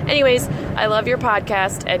much. Anyways, I love your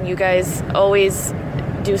podcast, and you guys always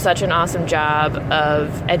do such an awesome job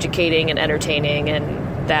of educating and entertaining,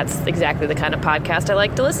 and that's exactly the kind of podcast I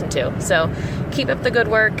like to listen to. So keep up the good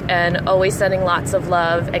work, and always sending lots of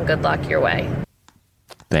love and good luck your way.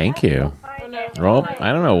 Thank you. Well,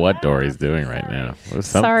 I don't know what Dory's doing right now.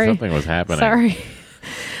 Sorry. Something was happening. Sorry.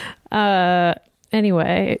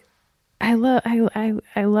 Anyway, I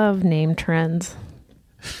love name trends.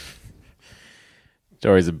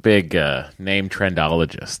 Dory's a big name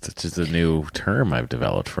trendologist. It's just a new term I've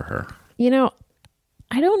developed for her. You know,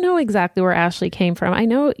 I don't know exactly where Ashley came from. I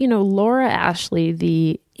know, Laura Ashley,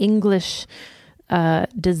 the English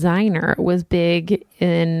designer, was big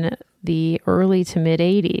in the early to mid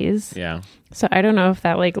 80s. Yeah. So I don't know if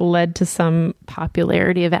that led to some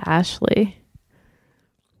popularity of Ashley.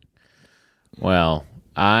 Well,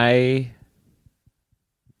 I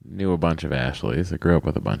knew a bunch of Ashleys. I grew up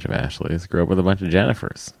with a bunch of Ashleys. Grew up with a bunch of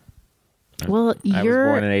Jennifers. Well, I was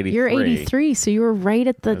born in 83. you're 83, so you were right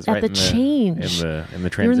at I the was right in change. in the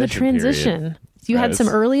transition. You're in the period. transition. You I had was- some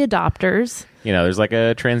early adopters. There's like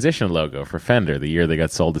a transition logo for Fender the year they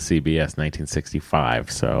got sold to CBS,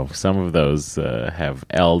 1965. So some of those have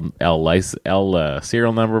L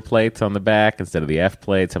serial number plates on the back instead of the F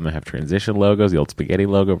plate. Some of them have transition logos, the old spaghetti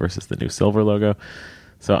logo versus the new silver logo.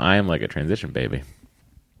 So I am like a transition baby.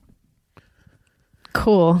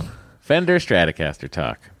 Cool. Fender Stratocaster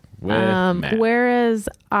talk with Matt. Whereas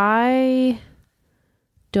I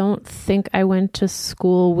don't think I went to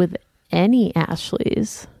school with any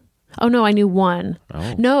Ashleys. Oh no, I knew one.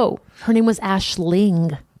 Oh. No, her name was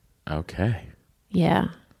Ashling. Okay. Yeah.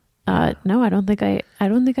 No, I don't think I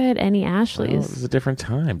had any Well, it Ashleys. was a different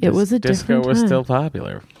time. It was a Disco different was time. still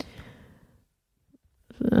popular.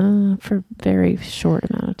 For a very short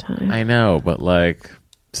amount of time. I know, but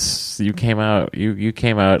you came out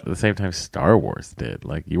at the same time Star Wars did.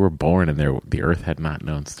 Like you were born and the Earth had not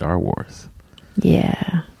known Star Wars.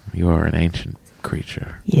 Yeah. You are an ancient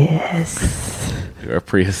creature. Yes. You are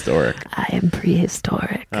prehistoric. I am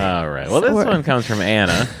prehistoric. All right. Well, this So- one comes from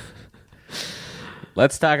Anna.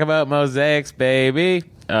 Let's talk about mosaics, baby.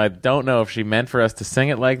 I don't know if she meant for us to sing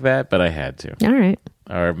it like that, but I had to. All right.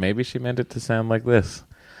 Or maybe she meant it to sound like this.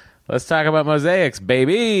 Let's talk about mosaics,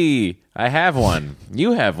 baby. I have one.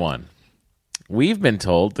 You have one. We've been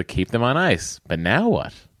told to keep them on ice, but now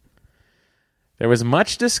what? There was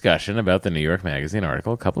much discussion about the New York Magazine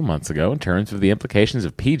article a couple months ago in terms of the implications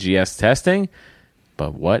of PGS testing,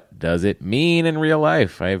 but what does it mean in real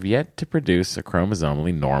life? I have yet to produce a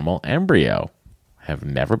chromosomally normal embryo. Have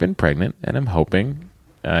never been pregnant, and I'm hoping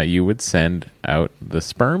you would send out the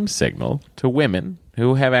sperm signal to women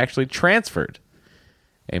who have actually transferred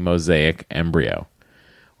a mosaic embryo,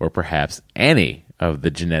 or perhaps any of the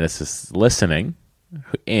geneticists listening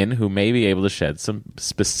who may be able to shed some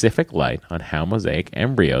specific light on how mosaic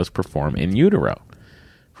embryos perform in utero.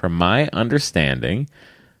 From my understanding,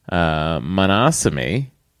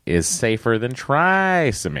 monosomy is safer than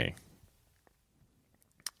trisomy.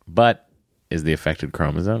 But is the affected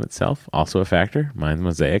chromosome itself also a factor? Mine's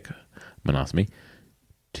mosaic, monosomy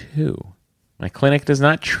 2. My clinic does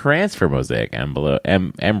not transfer mosaic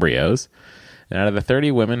embryos, and out of the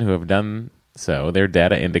 30 women who have done so, their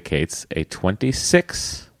data indicates a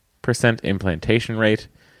 26% implantation rate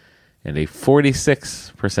and a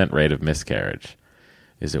 46% rate of miscarriage.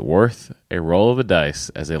 Is it worth a roll of the dice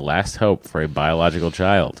as a last hope for a biological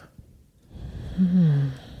child?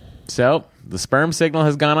 So, the sperm signal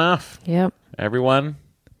has gone off. Yep. Everyone,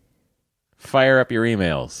 fire up your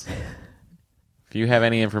emails. If you have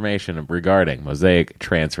any information regarding mosaic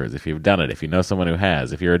transfers, if you've done it, if you know someone who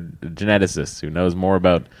has, if you're a geneticist who knows more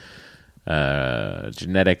about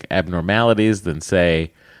genetic abnormalities than,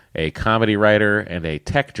 say, a comedy writer and a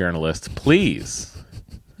tech journalist, please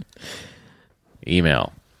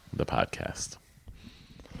email the podcast.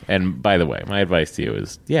 And by the way, my advice to you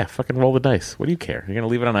is, fucking roll the dice. What do you care? You're going to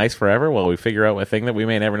leave it on ice forever while we figure out a thing that we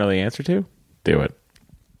may never know the answer to? Do it.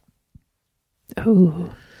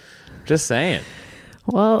 Ooh. Just saying.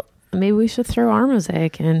 Well, maybe we should throw our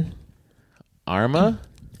mosaic in. Arma?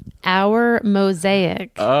 Our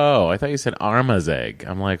mosaic. Oh, I thought you said Arma's egg.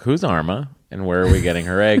 I'm like, who's Arma? And where are we getting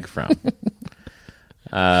her egg from?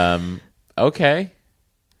 Okay.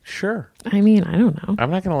 Sure. I mean, I don't know.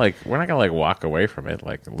 I'm not going to we're not going to walk away from it,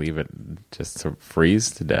 leave it just to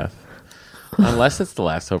freeze to death. Unless it's the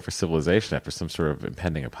last hope for civilization after some sort of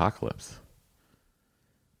impending apocalypse.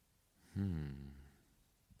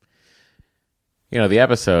 You know, the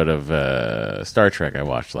episode of Star Trek I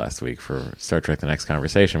watched last week for Star Trek The Next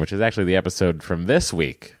Conversation, which is actually the episode from this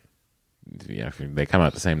week. They come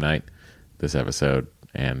out the same night, this episode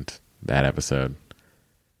and that episode,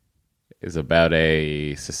 is about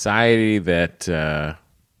a society that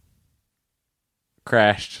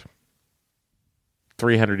crashed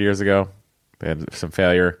 300 years ago. They had some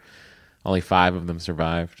failure. Only 5 of them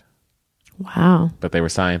survived. Wow. But they were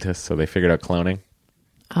scientists, so they figured out cloning.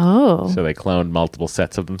 Oh. So they cloned multiple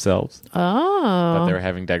sets of themselves. Oh. But they were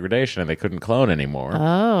having degradation and they couldn't clone anymore.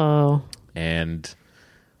 Oh. And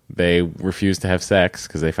they refused to have sex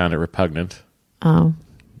because they found it repugnant. Oh.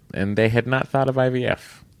 And they had not thought of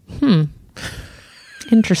IVF.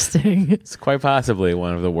 Interesting. It's quite possibly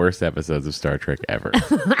one of the worst episodes of Star Trek ever.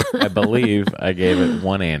 I believe I gave it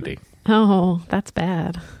 1 Andy. Oh, that's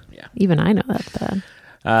bad. Yeah. Even I know that's bad.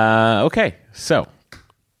 Okay, so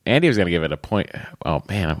Andy was going to give it a point. Oh,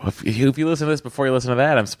 man. If you listen to this before you listen to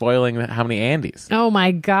that, I'm spoiling how many Andys. Oh,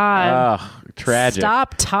 my God. Oh, tragic.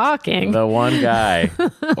 Stop talking. The one guy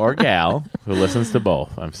or gal who listens to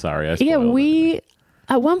both. I'm sorry. I spoiled it.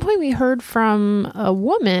 At one point, we heard from a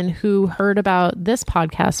woman who heard about this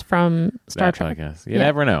podcast from Star Trek. Podcast. You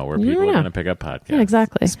never know where people are going to pick up podcasts. Yeah,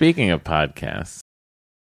 exactly. Speaking of podcasts.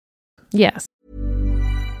 Yes.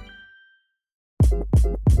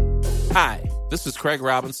 Hi, this is Craig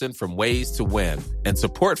Robinson from Ways to Win, and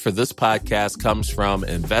support for this podcast comes from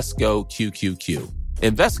Invesco QQQ.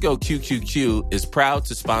 Invesco QQQ is proud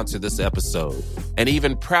to sponsor this episode, and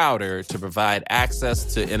even prouder to provide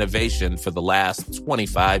access to innovation for the last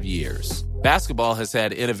 25 years. Basketball has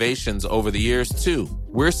had innovations over the years, too.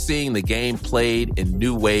 We're seeing the game played in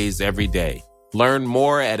new ways every day. Learn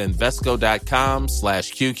more at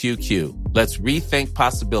Invesco.com/QQQ. Let's rethink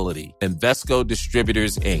possibility. Invesco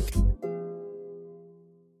Distributors, Inc.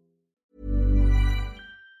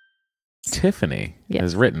 Tiffany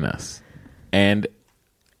has written us, and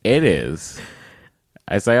it is,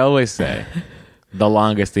 as I always say, the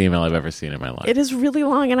longest email I've ever seen in my life. It is really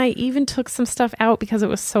long, and I even took some stuff out because it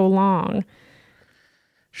was so long.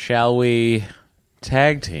 Shall we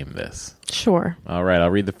tag team this? Sure. All right, I'll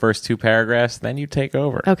read the first 2 paragraphs, then you take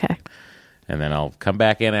over. Okay. And then I'll come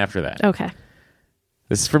back in after that. Okay.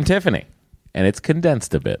 This is from Tiffany, and it's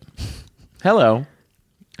condensed a bit. Hello.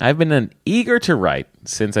 I've been eager to write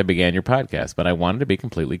since I began your podcast, but I wanted to be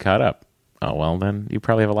completely caught up. Oh, well, then you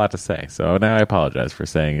probably have a lot to say. So now I apologize for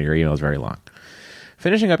saying your email is very long.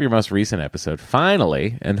 Finishing up your most recent episode,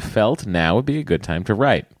 finally, and felt now would be a good time to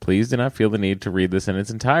write. Please do not feel the need to read this in its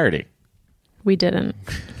entirety. We didn't.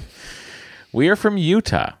 We are from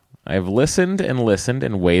Utah. I have listened and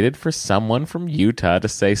waited for someone from Utah to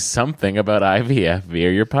say something about IVF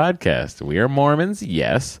via your podcast. We are Mormons,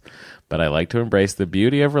 yes, but I like to embrace the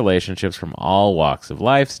beauty of relationships from all walks of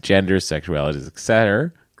life, genders, sexualities,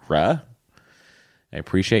 etc. I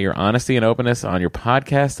appreciate your honesty and openness on your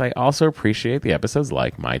podcast. I also appreciate the episodes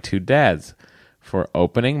like My Two Dads for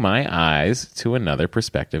opening my eyes to another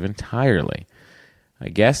perspective entirely. I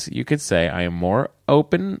guess you could say I'm a more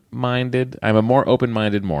open-minded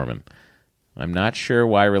Mormon. I'm not sure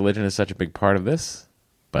why religion is such a big part of this,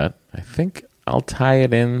 but I think I'll tie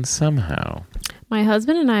it in somehow. My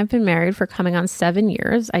husband and I have been married for coming on 7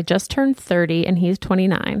 years. I just turned 30 and he's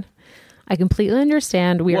 29. I completely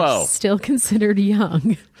understand we are still considered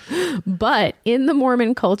young. But in the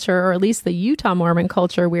Mormon culture, or at least the Utah Mormon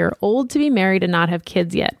culture, we are old to be married and not have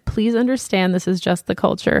kids yet. Please understand this is just the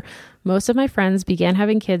culture. Most of my friends began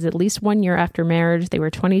having kids at least 1 year after marriage. They were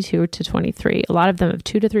 22 to 23. A lot of them have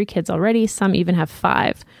 2 to 3 kids already. Some even have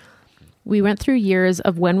 5. We went through years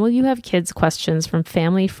of when will you have kids questions from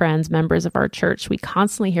family, friends, members of our church. We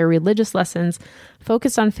constantly hear religious lessons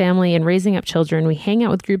focused on family and raising up children. We hang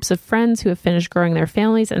out with groups of friends who have finished growing their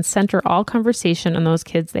families and center all conversation on those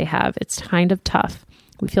kids they have. It's kind of tough.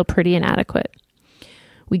 We feel pretty inadequate.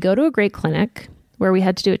 We go to a great clinic where we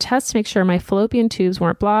had to do a test to make sure my fallopian tubes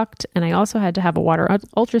weren't blocked. And I also had to have a water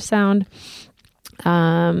ultrasound.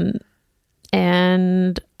 And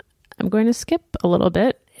I'm going to skip a little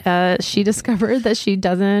bit. She discovered that she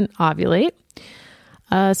doesn't ovulate.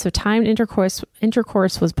 So timed intercourse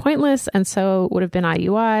was pointless, and so it would have been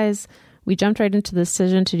IUIs. We jumped right into the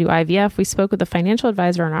decision to do IVF. We spoke with a financial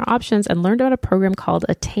advisor on our options and learned about a program called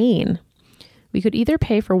Attain. We could either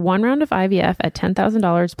pay for 1 round of IVF at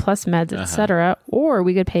 $10,000 plus meds, etc., or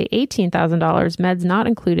we could pay $18,000, meds not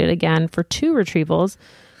included, again, for 2 retrievals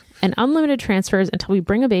and unlimited transfers until we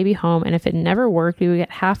bring a baby home, and if it never worked, we would get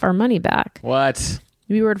half our money back. What?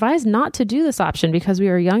 We were advised not to do this option because we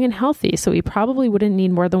are young and healthy, so we probably wouldn't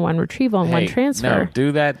need more than 1 retrieval and 1 transfer. No,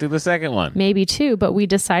 do that. Do the second one. Maybe 2, but we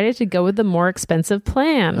decided to go with the more expensive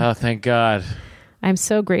plan. Oh, thank God. I'm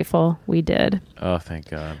so grateful we did. Oh, thank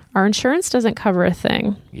God. Our insurance doesn't cover a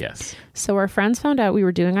thing. Yes. So our friends found out we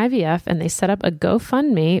were doing IVF, and they set up a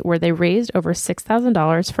GoFundMe where they raised over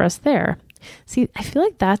 $6,000 for us there. See, I feel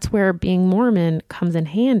like that's where being Mormon comes in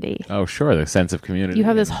handy. Oh, sure. The sense of community. You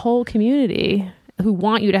have this whole community who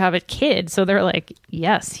want you to have a kid. So they're like,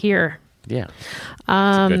 yes, here. Yeah. It's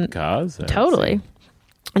a good cause. Totally.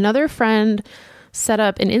 Another friend set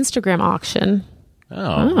up an Instagram auction.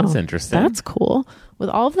 Oh, that's interesting. That's cool. With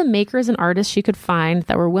all of the makers and artists she could find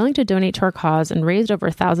that were willing to donate to our cause and raised over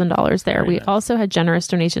 $1,000 there. We also had generous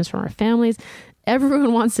donations from our families.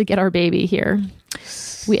 Everyone wants to get our baby here.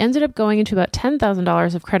 We ended up going into about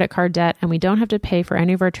 $10,000 of credit card debt, and we don't have to pay for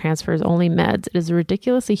any of our transfers, only meds. It is a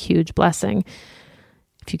ridiculously huge blessing.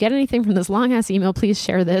 If you get anything from this long-ass email, please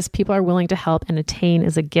share this. People are willing to help, and Attain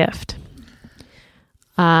is a gift.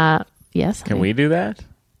 Yes. Can we do that?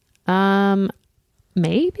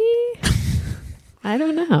 Maybe. I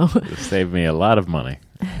don't know. It saved me a lot of money.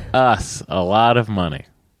 Us, a lot of money.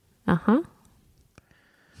 Uh-huh.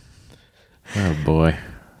 Oh, boy.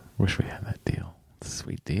 Wish we had that deal. It's a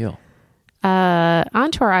sweet deal.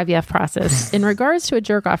 On to our IVF process. In regards to a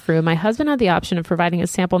jerk-off room, my husband had the option of providing a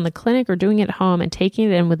sample in the clinic or doing it at home and taking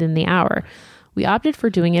it in within the hour. We opted for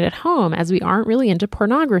doing it at home as we aren't really into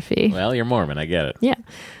pornography. Well, you're Mormon. I get it. Yeah.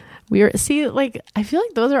 I feel like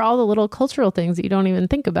those are all the little cultural things that you don't even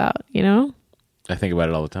think about, you know? I think about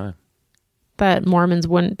it all the time. That Mormons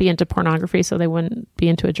wouldn't be into pornography, so they wouldn't be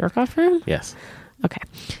into a jerk-off room? Yes. Okay.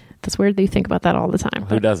 That's weird that you think about that all the time.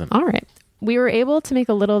 Who doesn't? All right. We were able to make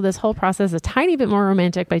this whole process a tiny bit more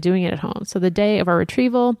romantic by doing it at home. So the day of our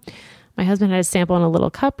retrieval, my husband had a sample in a little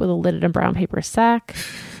cup with a lidded and brown paper sack.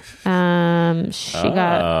 She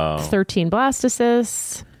got 13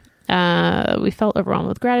 blastocysts. We felt overwhelmed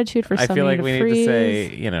with gratitude for something to freeze. I feel like we need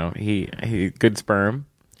to say, he good sperm.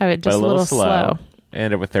 Oh, just a little slow.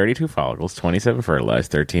 Ended up with 32 follicles, 27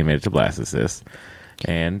 fertilized, 13 made it to blastocysts.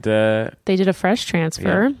 And they did a fresh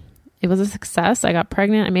transfer. Yeah. It was a success. I got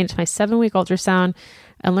pregnant. I made it to my 7-week ultrasound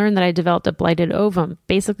and learned that I developed a blighted ovum.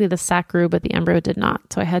 Basically, the sac grew, but the embryo did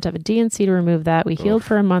not. So I had to have a D&C to remove that. We healed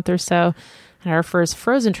for a month or so. And our first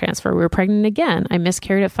frozen transfer, we were pregnant again. I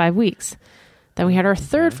miscarried at 5 weeks. Then we had our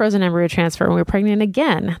third frozen embryo transfer and we were pregnant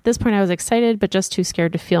again. At this point, I was excited, but just too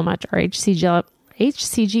scared to feel much. Our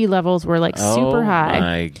HCG levels were like super high. Oh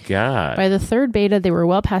my God. By the third beta, they were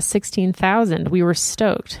well past 16,000. We were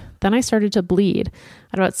stoked. Then I started to bleed.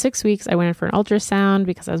 At about 6 weeks, I went in for an ultrasound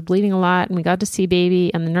because I was bleeding a lot, and we got to see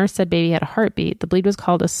baby, and the nurse said baby had a heartbeat. The bleed was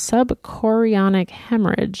called a subchorionic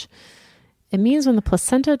hemorrhage. It means when the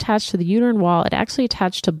placenta attached to the uterine wall, it actually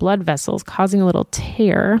attached to blood vessels, causing a little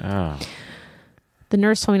tear. Oh. The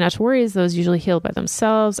nurse told me not to worry, as those usually healed by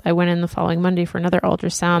themselves. I went in the following Monday for another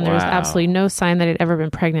ultrasound. There was Wow. absolutely no sign that I'd ever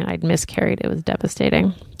been pregnant. I'd miscarried. It was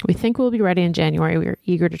devastating. We think we'll be ready in January. We are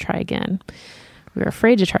eager to try again. We are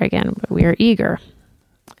afraid to try again, but we are eager.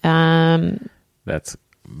 That's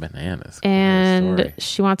bananas. And Story.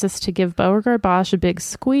 she wants us to give Beauregard Bosch a big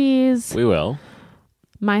squeeze. We will.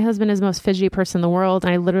 My husband is the most fidgety person in the world,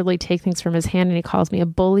 and I literally take things from his hand, and he calls me a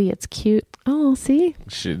bully. It's cute. Oh, see?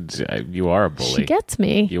 You are a bully. She gets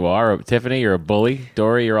me. You are. Tiffany, you're a bully.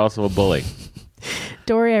 Dory, you're also a bully.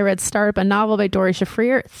 Dory, I read Startup, a novel by Dory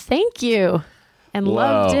Shafrir. Thank you. And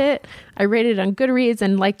loved it. I rated it on Goodreads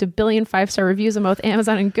and liked 1 billion 5-star reviews on both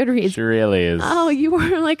Amazon and Goodreads. She really is. Oh, you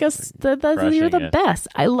were like you're the it. best.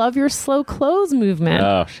 I love your slow close movement.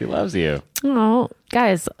 Oh, she loves you. Oh,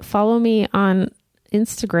 guys, follow me on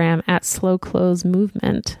Instagram at Slow Clothes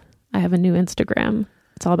Movement. I have a new Instagram.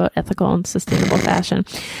 It's all about ethical and sustainable fashion.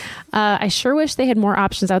 I sure wish they had more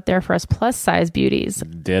options out there for us plus size beauties.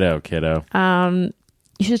 Ditto, kiddo.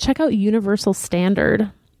 You should check out Universal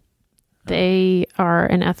Standard. They are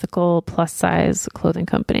an ethical plus size clothing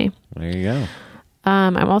company. There you go.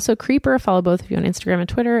 I'm also a creeper. Follow both of you on Instagram and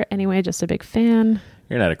Twitter. Anyway, just a big fan.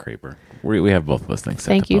 You're not a creeper. We have both of those things.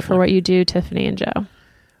 Thank you for what you do, Tiffany and Joe.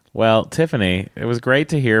 Well, Tiffany, it was great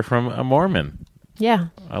to hear from a Mormon. Yeah,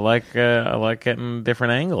 I like getting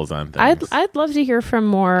different angles on things. I'd love to hear from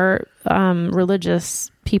more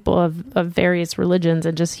religious people of various religions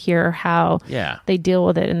and just hear how they deal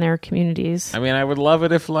with it in their communities. I mean, I would love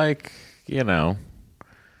it if, we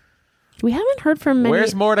haven't heard from many.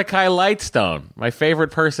 Where's Mordecai Lightstone, my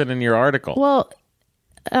favorite person in your article? Well,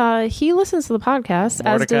 he listens to the podcast.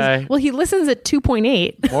 Mordecai. He listens at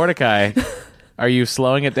 2.8. Mordecai. Are you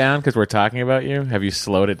slowing it down because we're talking about you? Have you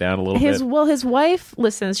slowed it down a little bit? Well, his wife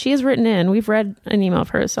listens. She has written in. We've read an email of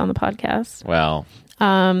hers on the podcast. Well,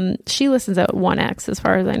 she listens at 1x as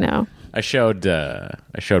far as I know. I showed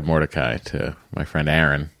Mordecai to my friend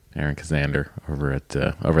Aaron Kazander over at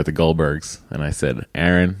the Goldbergs, and I said,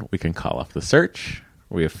 Aaron, we can call off the search.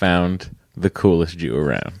 We have found the coolest Jew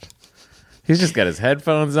around. He's just got his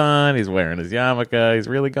headphones on. He's wearing his yarmulke. He's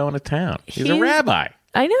really going to town. He's a rabbi.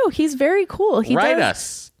 I know. He's very cool. Write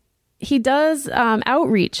us. He does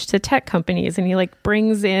outreach to tech companies, and he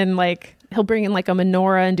brings in he'll bring in a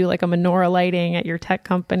menorah and do a menorah lighting at your tech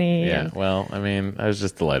company. Yeah. And, well, I mean, I was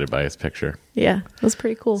just delighted by his picture. yeah, it was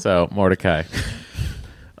pretty cool. So Mordecai.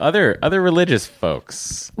 Other religious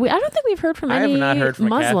folks. I don't think we've heard from I any have not heard from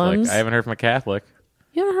Muslims. a Catholic. I haven't heard from a Catholic.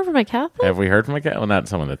 You haven't heard from a Catholic? Have we heard from a Catholic? Well, not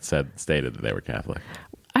someone that stated that they were Catholic.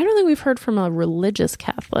 I don't think we've heard from a religious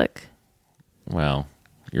Catholic. Well,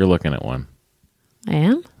 you're looking at one. I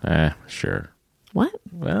am? Sure. What?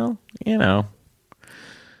 Well,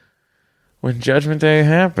 when Judgment Day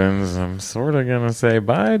happens, I'm sort of going to say,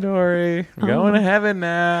 bye, Dory. I'm going to heaven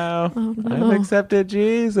now. Oh, no. I've accepted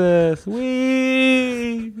Jesus.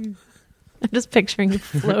 Whee! I'm just picturing you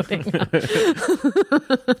floating. Sorry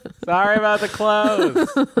about the clothes.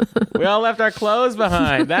 We all left our clothes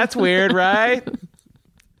behind. That's weird, right?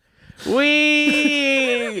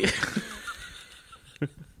 Whee!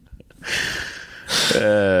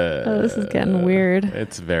 This is getting weird.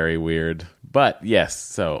 It's very weird. But yes,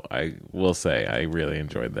 so I will say I really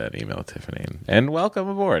enjoyed that email, Tiffany. And welcome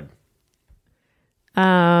aboard.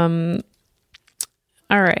 All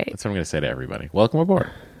right. That's what I'm going to say to everybody. Welcome aboard.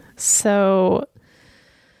 So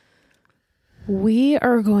we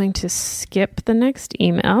are going to skip the next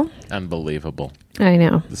email. Unbelievable. I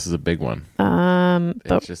know. This is a big one.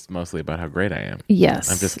 But It's just mostly about how great I am.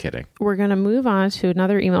 yes. I'm just kidding. We're going to move on to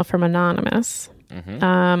another email from Anonymous.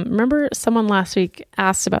 Mm-hmm. Remember someone last week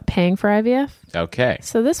asked about paying for IVF? Okay.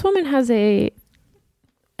 So this woman has a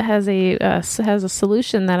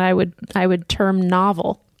solution that I would term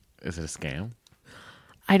novel. Is it a scam?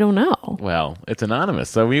 I don't know. Well, it's anonymous,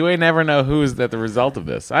 so we may never know who's at the result of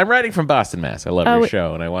this. I'm writing from Boston, Mass. I love your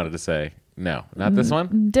show, and I wanted to say, no, not this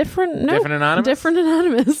one. Different Anonymous? Different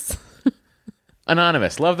Anonymous.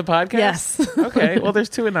 Anonymous. Love the podcast? Yes. Okay, well, there's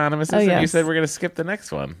two Anonymouses, and you yes. said we're going to skip the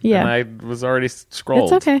next one. Yeah. And I was already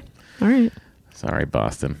scrolled. It's okay. All right. Sorry,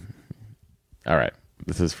 Boston. All right.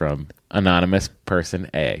 This is from Anonymous Person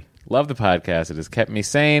A. Love the podcast. It has kept me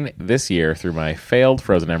sane this year through my failed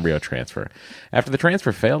frozen embryo transfer. After the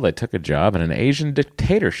transfer failed, I took a job in an Asian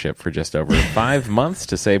dictatorship for just over 5 months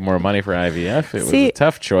to save more money for IVF. It was a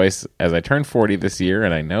tough choice as I turned 40 this year,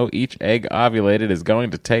 and I know each egg ovulated is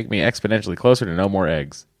going to take me exponentially closer to no more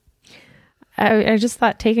eggs. I just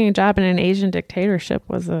thought taking a job in an Asian dictatorship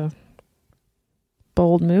was a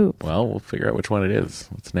bold move. Well, we'll figure out which one it is.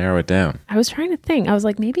 Let's narrow it down. I was trying to think. I was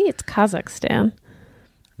like, maybe it's Kazakhstan.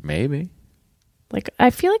 Maybe. Like, I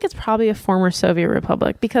feel like it's probably a former Soviet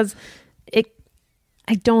republic because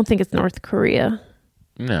I don't think it's North Korea.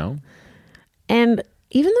 No. And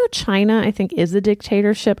even though China, I think, is a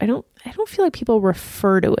dictatorship, I don't feel like people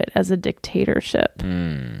refer to it as a dictatorship.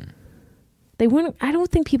 They wouldn't. I don't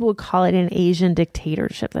think people would call it an Asian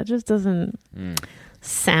dictatorship. That just doesn't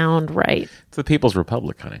sound right. It's the People's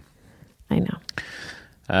Republic, honey. I know.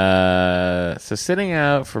 So sitting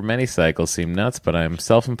out for many cycles seemed nuts, but I'm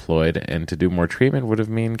self-employed, and to do more treatment would have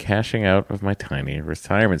mean cashing out of my tiny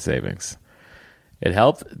retirement savings. It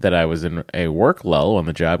helped that I was in a work lull when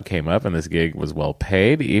the job came up, and this gig was well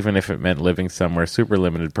paid, even if it meant living somewhere super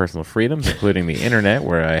limited personal freedoms, including the internet,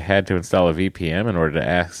 where I had to install a VPN in order to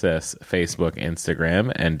access Facebook, Instagram,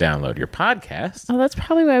 and download your podcast. Oh, that's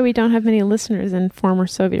probably why we don't have many listeners in former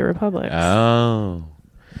Soviet republics. Oh.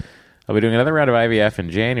 I'll be doing another round of IVF in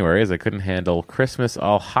January as I couldn't handle Christmas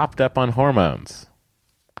all hopped up on hormones.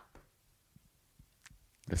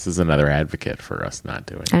 This is another advocate for us not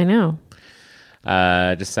doing it. I know.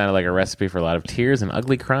 Just sounded like a recipe for a lot of tears and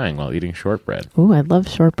ugly crying while eating shortbread. Ooh, I love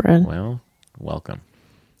shortbread. Well, welcome.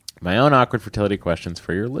 My own awkward fertility questions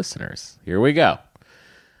for your listeners. Here we go.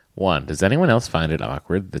 1. Does anyone else find it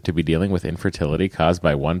awkward to be dealing with infertility caused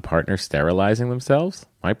by one partner sterilizing themselves?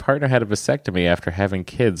 My partner had a vasectomy after having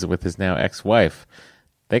kids with his now ex-wife.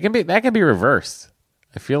 That can be reversed.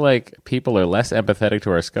 I feel like people are less empathetic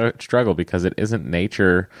to our struggle because it isn't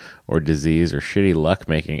nature or disease or shitty luck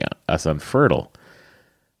making us unfertile.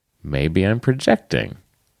 Maybe I'm projecting,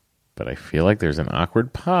 but I feel like there's an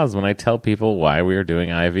awkward pause when I tell people why we are doing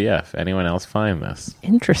IVF. Anyone else find this?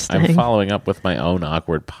 Interesting. I'm following up with my own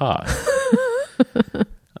awkward pause.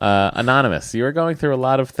 Anonymous, you are going through a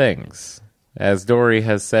lot of things. As Dory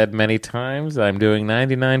has said many times, I'm doing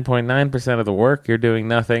 99.9% of the work. You're doing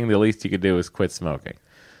nothing. The least you could do is quit smoking.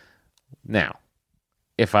 Now,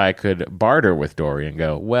 if I could barter with Dory and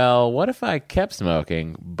go, well, what if I kept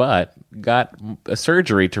smoking but got a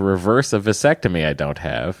surgery to reverse a vasectomy I don't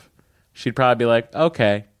have? She'd probably be like,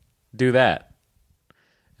 okay, do that.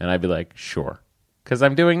 And I'd be like, sure. Because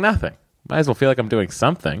I'm doing nothing. Might as well feel like I'm doing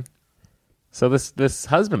something. So this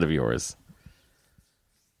husband of yours,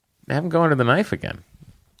 have him go under the knife again.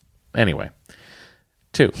 Anyway.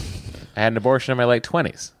 2, I had an abortion in my late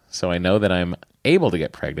 20s. So I know that I'm able to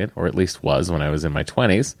get pregnant, or at least was when I was in my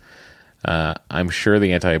 20s. I'm sure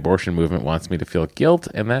the anti-abortion movement wants me to feel guilt,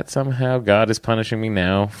 and that somehow God is punishing me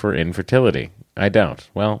now for infertility. I don't.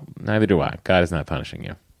 Well, neither do I. God is not punishing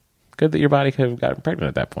you. Good that your body could have gotten pregnant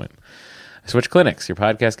at that point. I switched clinics. Your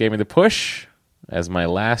podcast gave me the push, as my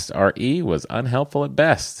last RE was unhelpful at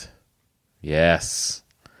best. Yes.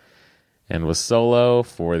 And was solo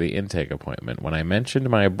for the intake appointment. When I mentioned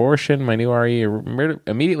my abortion, my new RE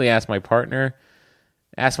immediately asked my partner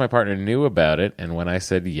knew about it, and when I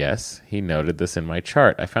said yes, he noted this in my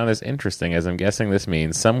chart. I found this interesting, as I'm guessing this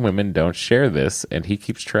means some women don't share this, and he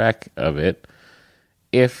keeps track of it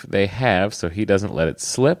if they have, so he doesn't let it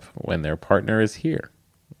slip when their partner is here.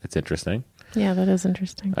 It's interesting. Yeah, that is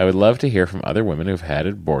interesting. I would love to hear from other women who've had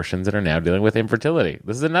abortions and are now dealing with infertility.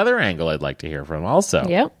 This is another angle I'd like to hear from also.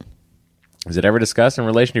 Yep. Is it ever discussed in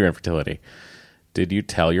relation to your infertility? Did you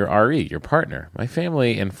tell your RE, your partner? My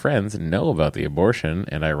family and friends know about the abortion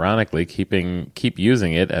and ironically keep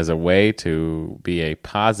using it as a way to be a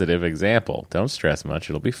positive example. Don't stress much.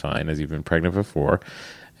 It'll be fine, as you've been pregnant before.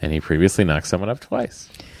 And he previously knocked someone up twice.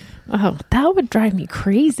 Oh, that would drive me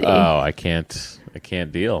crazy. Oh, I can't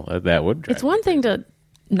deal. That would drive It's one thing to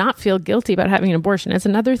not feel guilty about having an abortion. It's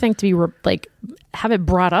another thing to be have it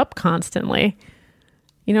brought up constantly.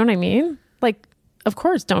 You know what I mean? Like, of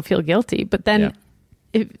course, don't feel guilty. But then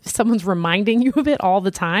if someone's reminding you of it all the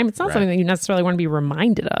time, it's not something that you necessarily want to be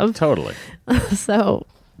reminded of. Totally. So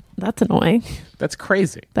that's annoying. That's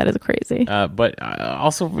crazy. That is crazy. But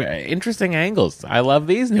also interesting angles. I love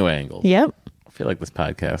these new angles. Yep. I feel like this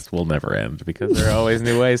podcast will never end because there are always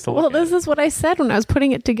new ways to look at it. Well, this is what I said when I was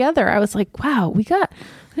putting it together. I was like, wow, we got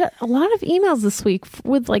a lot of emails this week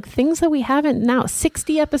with like things that we haven't now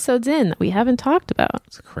 60 episodes in that we haven't talked about.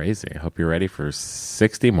 It's crazy. I hope you're ready for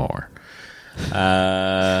 60 more. All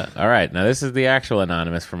right. Now this is the actual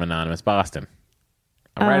anonymous from Anonymous Boston.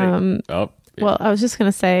 I'm ready. Well, I was just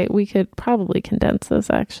going to say we could probably condense this,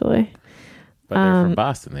 actually. But they're from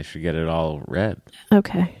Boston. They should get it all read.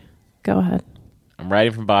 Okay. Go ahead. I'm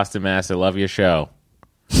writing from Boston, Mass. I love your show.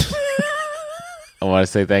 I want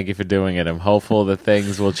to say thank you for doing it. I'm hopeful that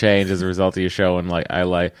things will change as a result of your show, and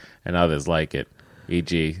and others like it.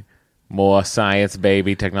 E.g., more science,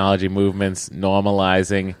 baby, technology movements,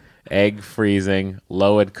 normalizing, egg freezing,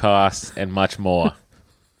 lowered costs, and much more.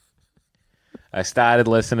 I started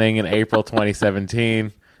listening in April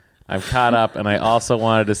 2017. I'm caught up, and I also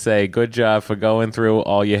wanted to say good job for going through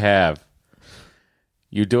all you have.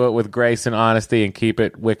 You do it with grace and honesty and keep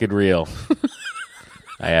it wicked real.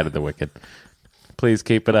 I added the wicked. Please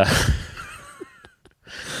keep it up.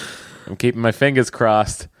 I'm keeping my fingers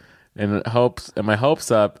crossed and my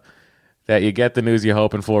hopes up that you get the news you're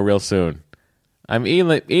hoping for real soon. I'm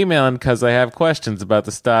emailing because I have questions about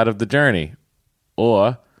the start of the journey.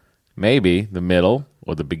 Or maybe the middle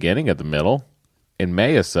or the beginning of the middle. In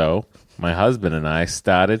May or so, my husband and I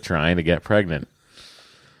started trying to get pregnant.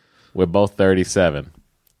 We're both 37.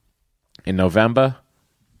 In November,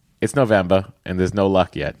 it's November, and there's no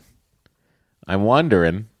luck yet. I'm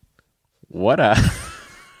wondering, what are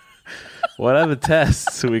the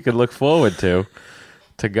tests we could look forward to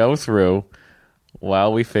go through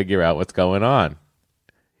while we figure out what's going on?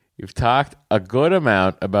 You've talked a good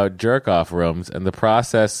amount about jerk-off rooms and the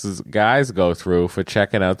processes guys go through for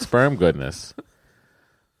checking out sperm goodness.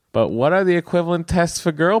 But what are the equivalent tests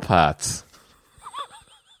for girl parts?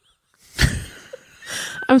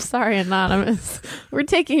 I'm sorry, Anonymous. We're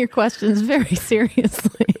taking your questions very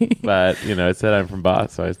seriously. But, it said I'm from Boston,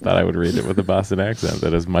 so I thought I would read it with a Boston accent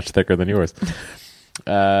that is much thicker than yours.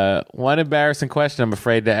 One embarrassing question I'm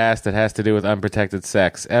afraid to ask that has to do with unprotected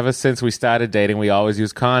sex. Ever since we started dating, we always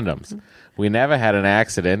used condoms. We never had an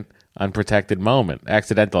accidental unprotected moment.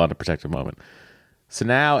 So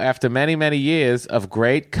now, after many, many years of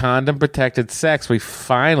great condom-protected sex, we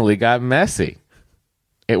finally got messy.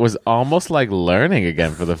 It was almost like learning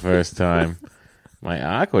again for the first time. My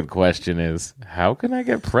awkward question is, how can I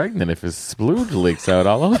get pregnant if his splooge leaks out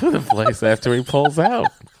all over the place after he pulls out?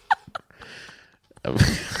 I'm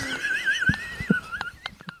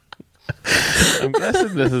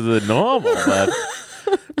guessing this is the normal, but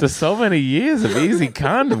to so many years of easy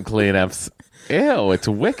condom cleanups, ew, it's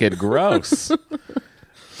wicked gross.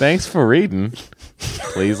 Thanks for reading.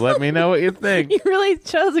 Please let me know what you think. You really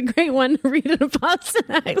chose a great one to read in a Boston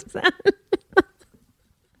accent.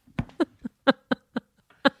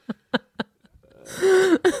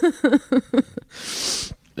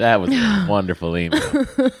 That was a wonderful email.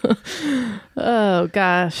 Oh,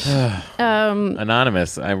 gosh.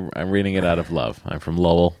 Anonymous, I'm reading it out of love. I'm from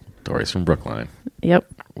Lowell. Dory's from Brookline. Yep.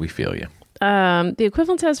 We feel you. The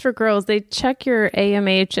equivalent test for girls, they check your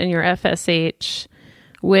AMH and your FSH,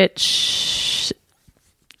 which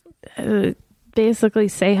basically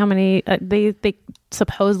say how many, they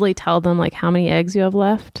supposedly tell them like how many eggs you have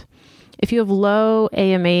left. If you have low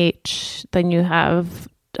AMH, then you have,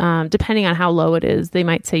 depending on how low it is, they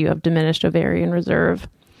might say you have diminished ovarian reserve.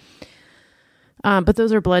 But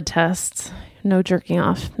those are blood tests. No jerking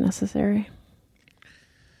off necessary.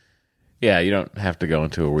 Yeah, you don't have to go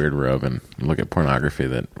into a weird robe and look at pornography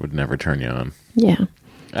that would never turn you on. Yeah.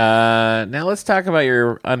 Now let's talk about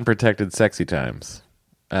your unprotected sexy times.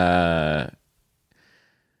 I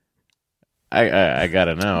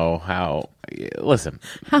gotta know how. Listen,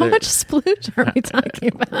 how much splooge are we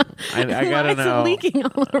talking about? I gotta know. Why is it leaking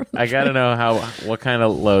all over? I gotta know what kind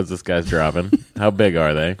of loads this guy's dropping. How big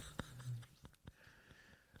are they?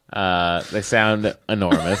 They sound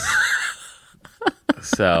enormous.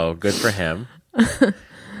 So good for him.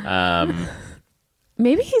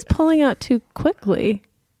 Maybe he's pulling out too quickly.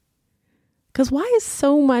 Because why is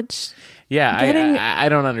so much? Yeah, I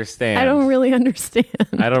don't understand. I don't really understand.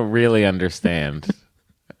 I don't really understand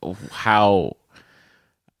how.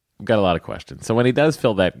 I've got a lot of questions. So when he does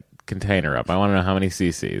fill that container up, I want to know how many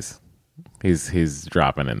cc's he's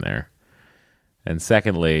dropping in there. And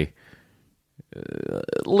secondly,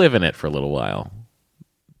 live in it for a little while.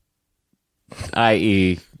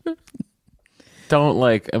 I.e., don't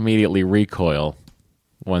like immediately recoil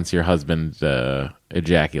once your husband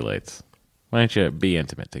ejaculates. Why don't you be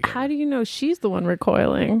intimate together? How do you know she's the one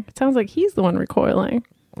recoiling? It sounds like he's the one recoiling.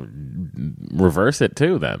 Reverse it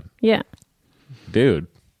too, then. Yeah. Dude,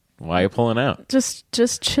 why are you pulling out?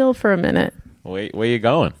 Just chill for a minute. Where you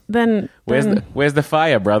going? Then where's the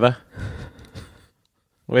fire, brother?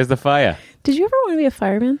 Where's the fire? Did you ever want to be a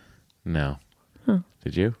fireman? No. Huh.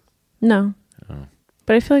 Did you? No. Oh.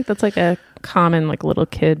 But I feel like that's like a common like little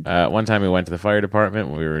kid. One time we went to the fire department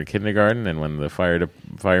when we were in kindergarten, and when the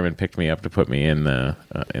fireman picked me up to put me in the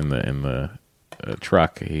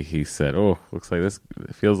truck, he said, "Oh, looks like this.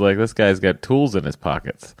 Feels like this guy's got tools in his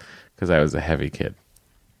pockets." Because I was a heavy kid.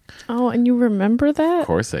 Oh, and you remember that? Of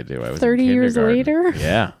course I do. I was 30 in years kindergarten. later?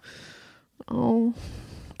 Yeah. Oh.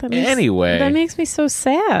 Anyway. That makes me so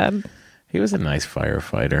sad. He was a nice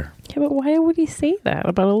firefighter. Yeah, but why would he say that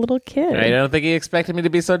about a little kid? I don't think he expected me to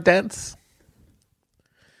be so dense.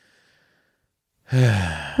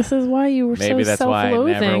 This is why you were Maybe so that's why I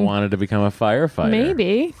self-loathing. never wanted to become a firefighter.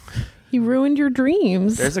 Maybe. He ruined your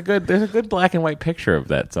dreams. There's a good black and white picture of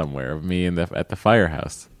that somewhere of me at the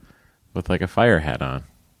firehouse with like a fire hat on,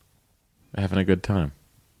 having a good time.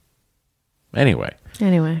 Anyway,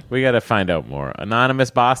 we got to find out more.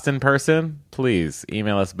 Anonymous Boston person, please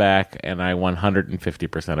email us back, and I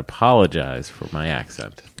 150% apologize for my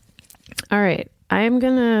accent. All right.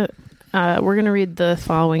 we're going to read the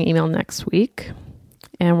following email next week,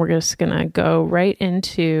 and we're just going to go right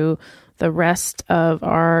into the rest of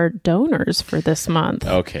our donors for this month.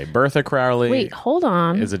 Okay, Bertha Crowley. Wait, hold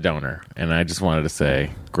on. Is a donor, and I just wanted to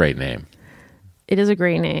say, great name. It is a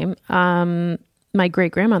great name. My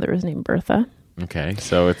great-grandmother was named Bertha. Okay,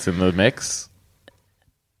 so it's in the mix.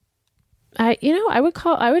 I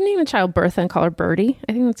would name a child Bertha and call her Birdie.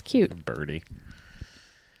 I think that's cute. Birdie.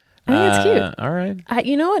 I think it's cute. All right.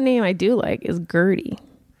 You know what name I do like is Gertie.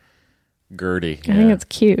 Gertie. I think it's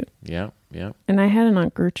cute. Yeah. And I had an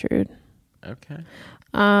Aunt Gertrude. Okay.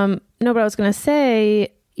 No, but I was going to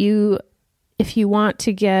say, if you want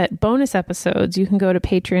to get bonus episodes, you can go to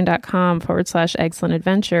patreon.com/excellent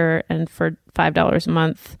adventure. And for $5 a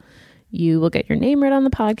month, you will get your name read on the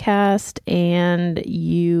podcast and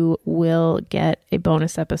you will get a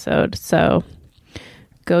bonus episode. So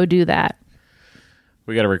go do that.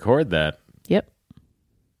 We got to record that. Yep.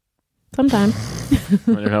 Sometime. I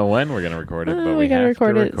don't know when we're going to record it, but we got to have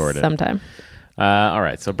record to it record it sometime. All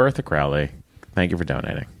right. So Bertha Crowley, thank you for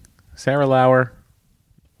donating. Sarah Lauer,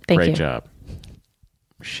 Thank you. great job.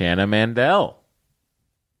 Shanna Mandel,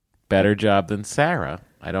 better job than Sarah.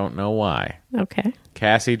 I don't know why. Okay.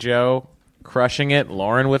 Cassie Joe, crushing it.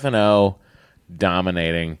 Lauren with an O,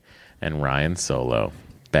 dominating. And Ryan Solo,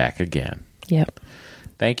 back again. Yep.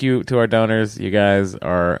 Thank you to our donors. You guys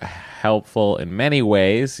are helpful in many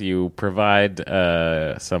ways. You provide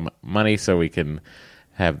some money so we can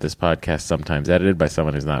have this podcast sometimes edited by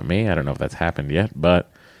someone who's not me. I don't know if that's happened yet,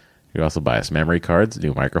 but you also buy us memory cards,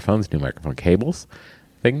 new microphones, new microphone cables,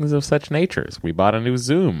 things of such natures. We bought a new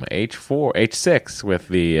Zoom H6 with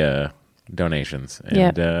the donations,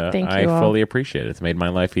 and Thank I you all. fully appreciate it. It's made my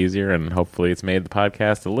life easier, and hopefully it's made the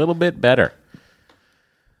podcast a little bit better.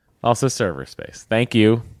 Also, server space. Thank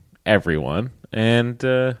you, everyone. And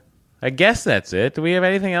I guess that's it. Do we have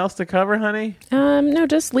anything else to cover, honey? No,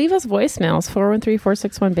 just leave us voicemails.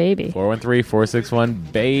 413-461-BABY.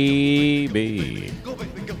 413-461-BABY.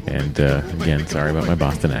 And again, sorry about my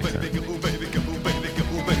Boston accent.